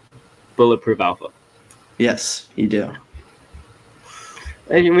bulletproof alpha. Yes, you do.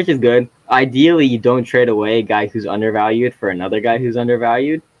 Which is good. Ideally, you don't trade away a guy who's undervalued for another guy who's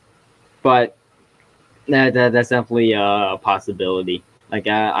undervalued, but that's definitely a possibility. Like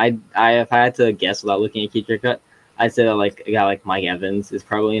if I had to guess without looking at Keeper Cut, I'd say that like a guy like Mike Evans is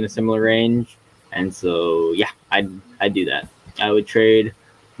probably in a similar range. And so yeah, I'd do that. I would trade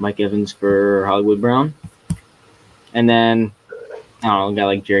Mike Evans for Hollywood Brown. And then I don't know, a guy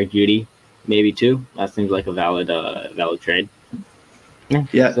like Jerry Jeudy, maybe too. That seems like a valid trade.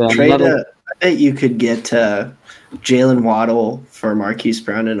 Yeah, so trade. I bet you could get Jalen Waddle for Marquise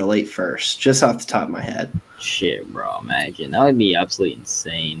Brown in a late first, just off the top of my head. Shit, bro, imagine. That would be absolutely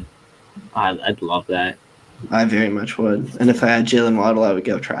insane. I'd love that. I very much would. And if I had Jalen Waddle, I would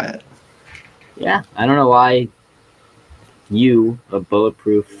go try it. Yeah, I don't know why you, a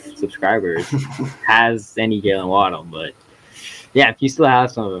bulletproof subscribers, has any Jalen Waddle, but yeah, if you still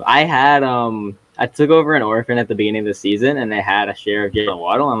have some of them. I took over an orphan at the beginning of the season, and they had a share of Jalen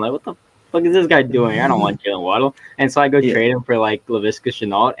Waddle. I'm like, what the fuck is this guy doing? I don't want Jalen Waddle. And so I go trade him for like Laviska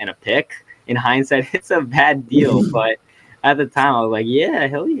Shenault and a pick. In hindsight, it's a bad deal, but at the time I was like, yeah,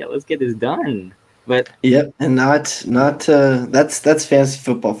 hell yeah, let's get this done. But and that's fantasy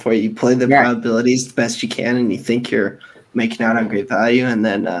football for you. You play the probabilities the best you can, and you think you're making out on great value, and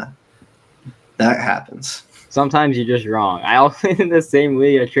then that happens. Sometimes you're just wrong. I also in the same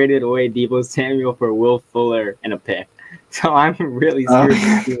league I traded away Deebo Samuel for Will Fuller and a pick. So I'm really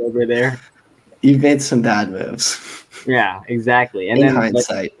screwed over there. You've made some bad moves. Yeah, exactly. And in then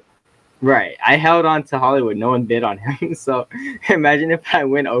hindsight. Right. I held on to Hollywood. No one bid on him. So imagine if I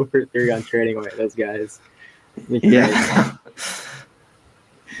went over 3 on trading away those guys. Yeah.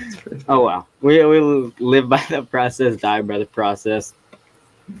 Oh, well. We live by the process, die by the process.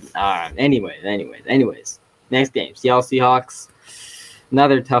 Anyways. Next game. Seattle Seahawks.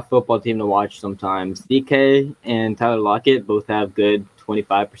 Another tough football team to watch sometimes. DK and Tyler Lockett both have good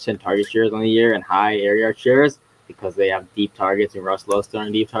 25% target shares on the year and high air yard shares because they have deep targets and Russ loves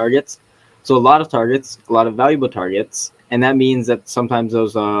throwing deep targets. So a lot of targets, a lot of valuable targets, and that means that sometimes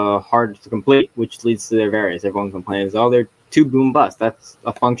those are hard to complete, which leads to their variance. Everyone complains, they're too boom bust. That's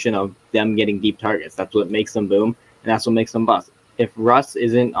a function of them getting deep targets. That's what makes them boom, and that's what makes them bust. If Russ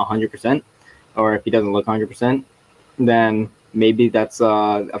isn't 100%, or if he doesn't look 100%, then maybe that's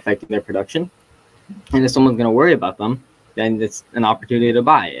affecting their production. And if someone's going to worry about them, then it's an opportunity to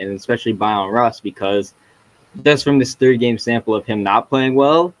buy, and especially buy on Russ because just from this 3-game sample of him not playing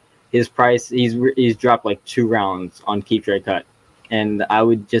well, his price, he's dropped like 2 rounds on Keep Trade Cut. And I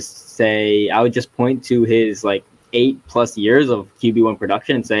would just point to his like 8+ years of QB1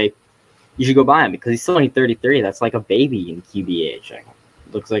 production and say, you should go buy him because he's still only 33. That's like a baby in QB age.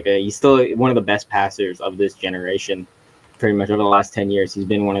 Looks like he's still one of the best passers of this generation. Pretty much over the last 10 years, he's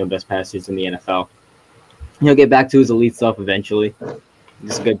been one of the best passers in the NFL. He'll get back to his elite stuff eventually.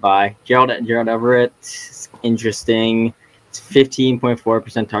 Just goodbye. Gerald Everett, interesting. It's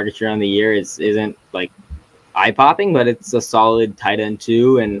 15.4% target share on the year. Isn't like eye-popping, but it's a solid tight end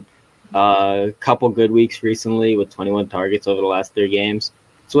too. And a couple good weeks recently with 21 targets over the last 3 games.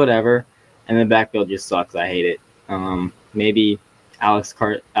 It's whatever. And the backfield just sucks. I hate it. Maybe Alex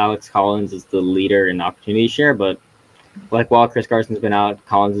Collins is the leader in opportunity share, but like while Chris Carson's been out,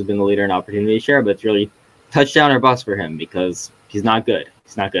 Collins has been the leader in opportunity share, but it's really touchdown or bust for him because he's not good.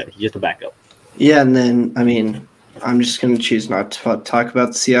 He's just a backup. Yeah, and then, I mean, I'm just going to choose not to talk about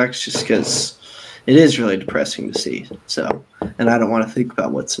the Seahawks just because it is really depressing to see. So, and I don't want to think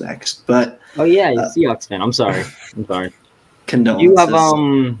about what's next. But oh yeah, you're a Seahawks fan. I'm sorry. Condolences. You have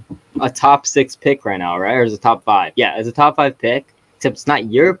a top 6 pick right now, right? Or is it top 5? Yeah, it's a top 5 pick. Except it's not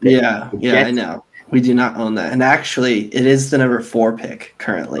your pick. Yeah, I know. We do not own that. And actually, it is the number 4 pick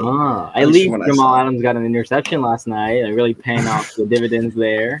currently. At least Jamal Adams got an interception last night. They're really paying off the dividends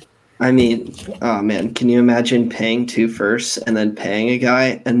there. I mean, oh man, can you imagine paying 2 firsts and then paying a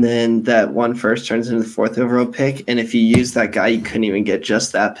guy, and then that 1 first turns into the 4th overall pick, and if you use that guy, you couldn't even get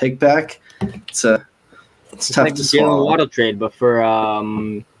just that pick back. It's tough like to swallow. Jalen Waddle trade, but for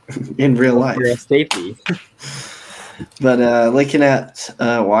in real life, for safety. But looking at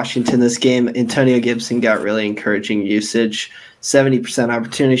Washington this game, Antonio Gibson got really encouraging usage, 70%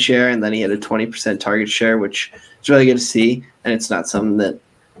 opportunity share, and then he had a 20% target share, which is really good to see. And it's not something that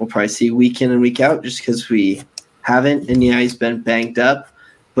we'll probably see week in and week out just because we haven't. And yeah, he's been banged up.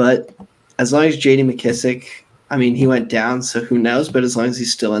 But as long as J.D. McKissic, I mean, he went down, so who knows? But as long as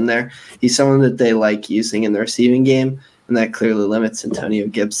he's still in there, he's someone that they like using in the receiving game. And that clearly limits Antonio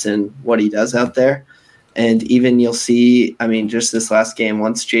Gibson, what he does out there. And even you'll see, I mean, just this last game,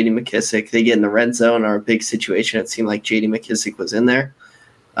 once J.D. McKissic, they get in the red zone or a big situation, it seemed like J.D. McKissic was in there.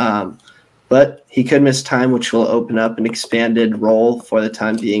 But he could miss time, which will open up an expanded role for the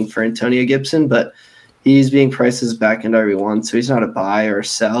time being for Antonio Gibson. But he's being priced as back end RB1, so he's not a buy or a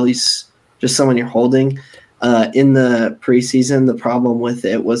sell. He's just someone you're holding. In the preseason, the problem with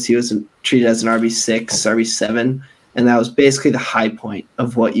it was he was treated as an RB6, RB7, and that was basically the high point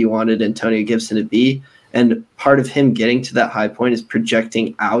of what you wanted Antonio Gibson to be. And part of him getting to that high point is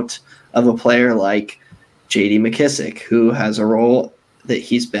projecting out of a player like J.D. McKissic, who has a role that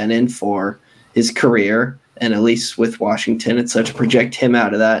he's been in for his career, and at least with Washington, it's such to project him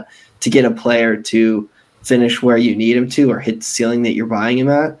out of that to get a player to finish where you need him to or hit the ceiling that you're buying him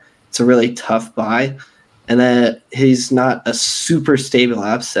at. It's a really tough buy. And then he's not a super stable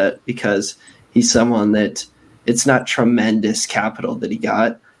asset because he's someone that it's not tremendous capital that he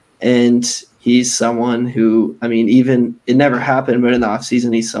got. And he's someone who, I mean, even it never happened, but in the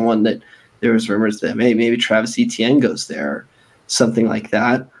offseason, he's someone that there was rumors that maybe Travis Etienne goes there or something like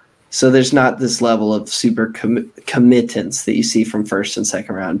that. So there's not this level of super committance that you see from first and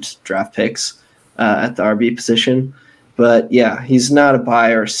second round draft picks at the RB position. But yeah, he's not a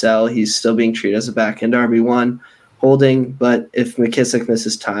buy or sell. He's still being treated as a back end RB1 holding. But if McKissic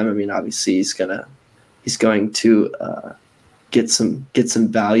misses time, I mean, obviously he's going to get some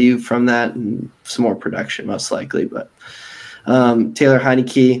value from that and some more production most likely. But Taylor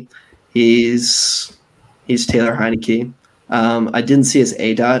Heinicke, he's Taylor Heinicke. I didn't see his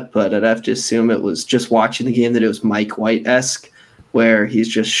ADOT, but I'd have to assume it was just watching the game that it was Mike White-esque, where he's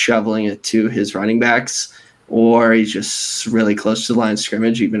just shoveling it to his running backs, or he's just really close to the line of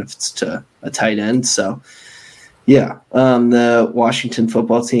scrimmage, even if it's to a tight end. So, yeah, the Washington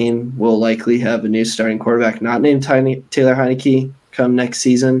football team will likely have a new starting quarterback not named Taylor Heinicke come next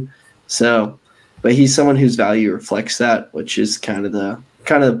season. So, but he's someone whose value reflects that, which is kind of the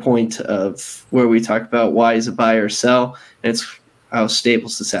point of where we talk about why is a buy or sell. And it's how stable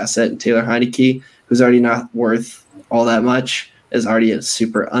is this asset. And Taylor Heinicke, who's already not worth all that much, is already a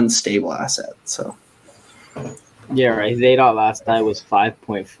super unstable asset. So. Yeah, right. His ADOT last night was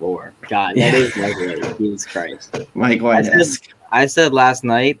 5.4. God, that is like Jesus Christ. Mike White-esque. I said last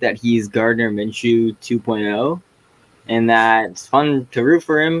night that he's Gardner Minshew 2.0, and that it's fun to root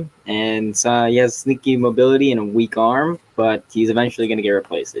for him. And he has sneaky mobility and a weak arm, but he's eventually going to get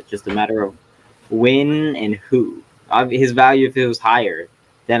replaced. It's just a matter of when and who. His value, if it was higher,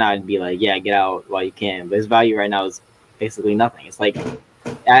 then I'd be like, yeah, get out while you can. But his value right now is basically nothing. It's like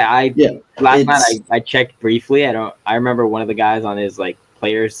last night I checked briefly. I remember one of the guys on his like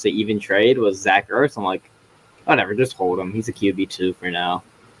players to even trade was Zach Ertz. I'm like, whatever, just hold him. He's a QB2 for now.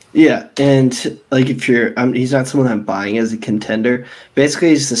 Yeah, and like if you're, he's not someone I'm buying as a contender. Basically,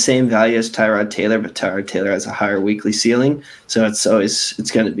 he's the same value as Tyrod Taylor, but Tyrod Taylor has a higher weekly ceiling, so it's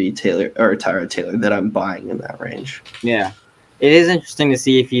going to be Tyrod Taylor that I'm buying in that range. Yeah, it is interesting to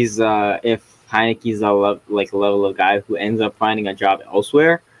see if he's if Heinicke's a level of guy who ends up finding a job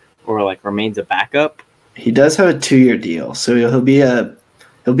elsewhere, or like remains a backup. He does have a 2-year deal, so he'll be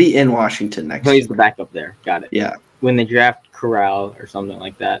in Washington next year. He's the backup there. Got it. Yeah. When they draft Corral or something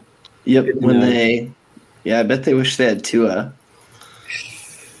like that. Yep. I bet they wish they had Tua.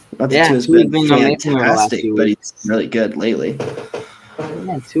 Tua's been fantastic, but he's really good lately.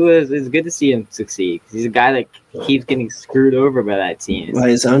 Yeah, Tua is good to see him succeed. He's a guy that keeps getting screwed over by that team. By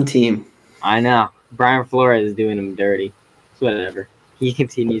his own team. I know. Brian Flores is doing him dirty. It's whatever. He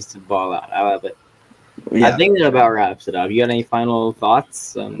continues to ball out. I love it. Yeah. I think that about wraps it up. You got any final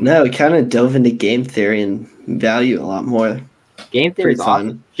thoughts? No, we kind of dove into game theory and value a lot more. Game theory is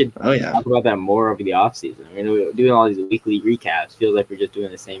awesome. Should talk about that more over the offseason. I mean, we're doing all these weekly recaps. Feels like we're just doing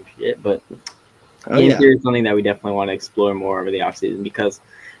the same shit, but game theory is something that we definitely want to explore more over the offseason because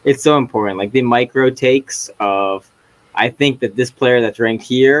it's so important. Like the micro takes of, I think that this player that's ranked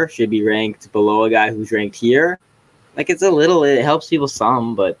here should be ranked below a guy who's ranked here. Like it helps people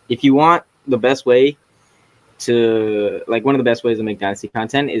some, but if you want the best way to, like one of the best ways to make Dynasty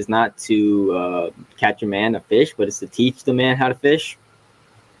content is not to catch a man a fish, but it's to teach the man how to fish,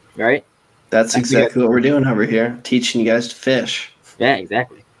 right? That's exactly what we're doing over here, teaching you guys to fish. Yeah,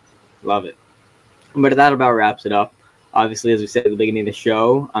 exactly. Love it. But that about wraps it up. Obviously, as we said at the beginning of the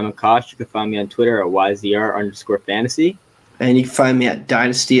show, I'm Akash. You can find me on Twitter at YZR_fantasy. And you can find me at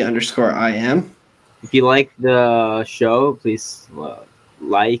Dynasty_IM. If you like the show, please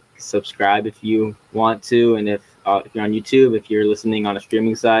like, subscribe if you want to. And if you're on YouTube, if you're listening on a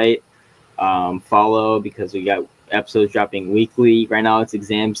streaming site, follow because we got episodes dropping weekly. Right now, it's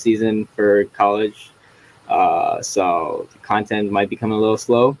exam season for college. So the content might be coming a little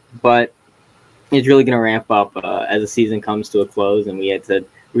slow, but it's really going to ramp up as the season comes to a close, and we had to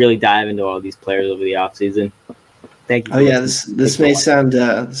really dive into all these players over the off season. Thank you. This may sound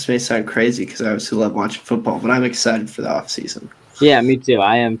crazy because I obviously love watching football, but I'm excited for the off season. Yeah, me too.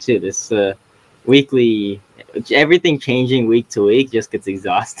 I am too. This weekly, everything changing week to week just gets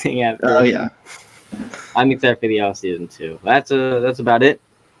exhausting. Oh yeah. I'm excited for the offseason too. That's about it.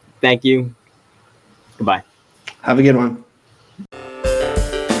 Thank you. Goodbye. Have a good one.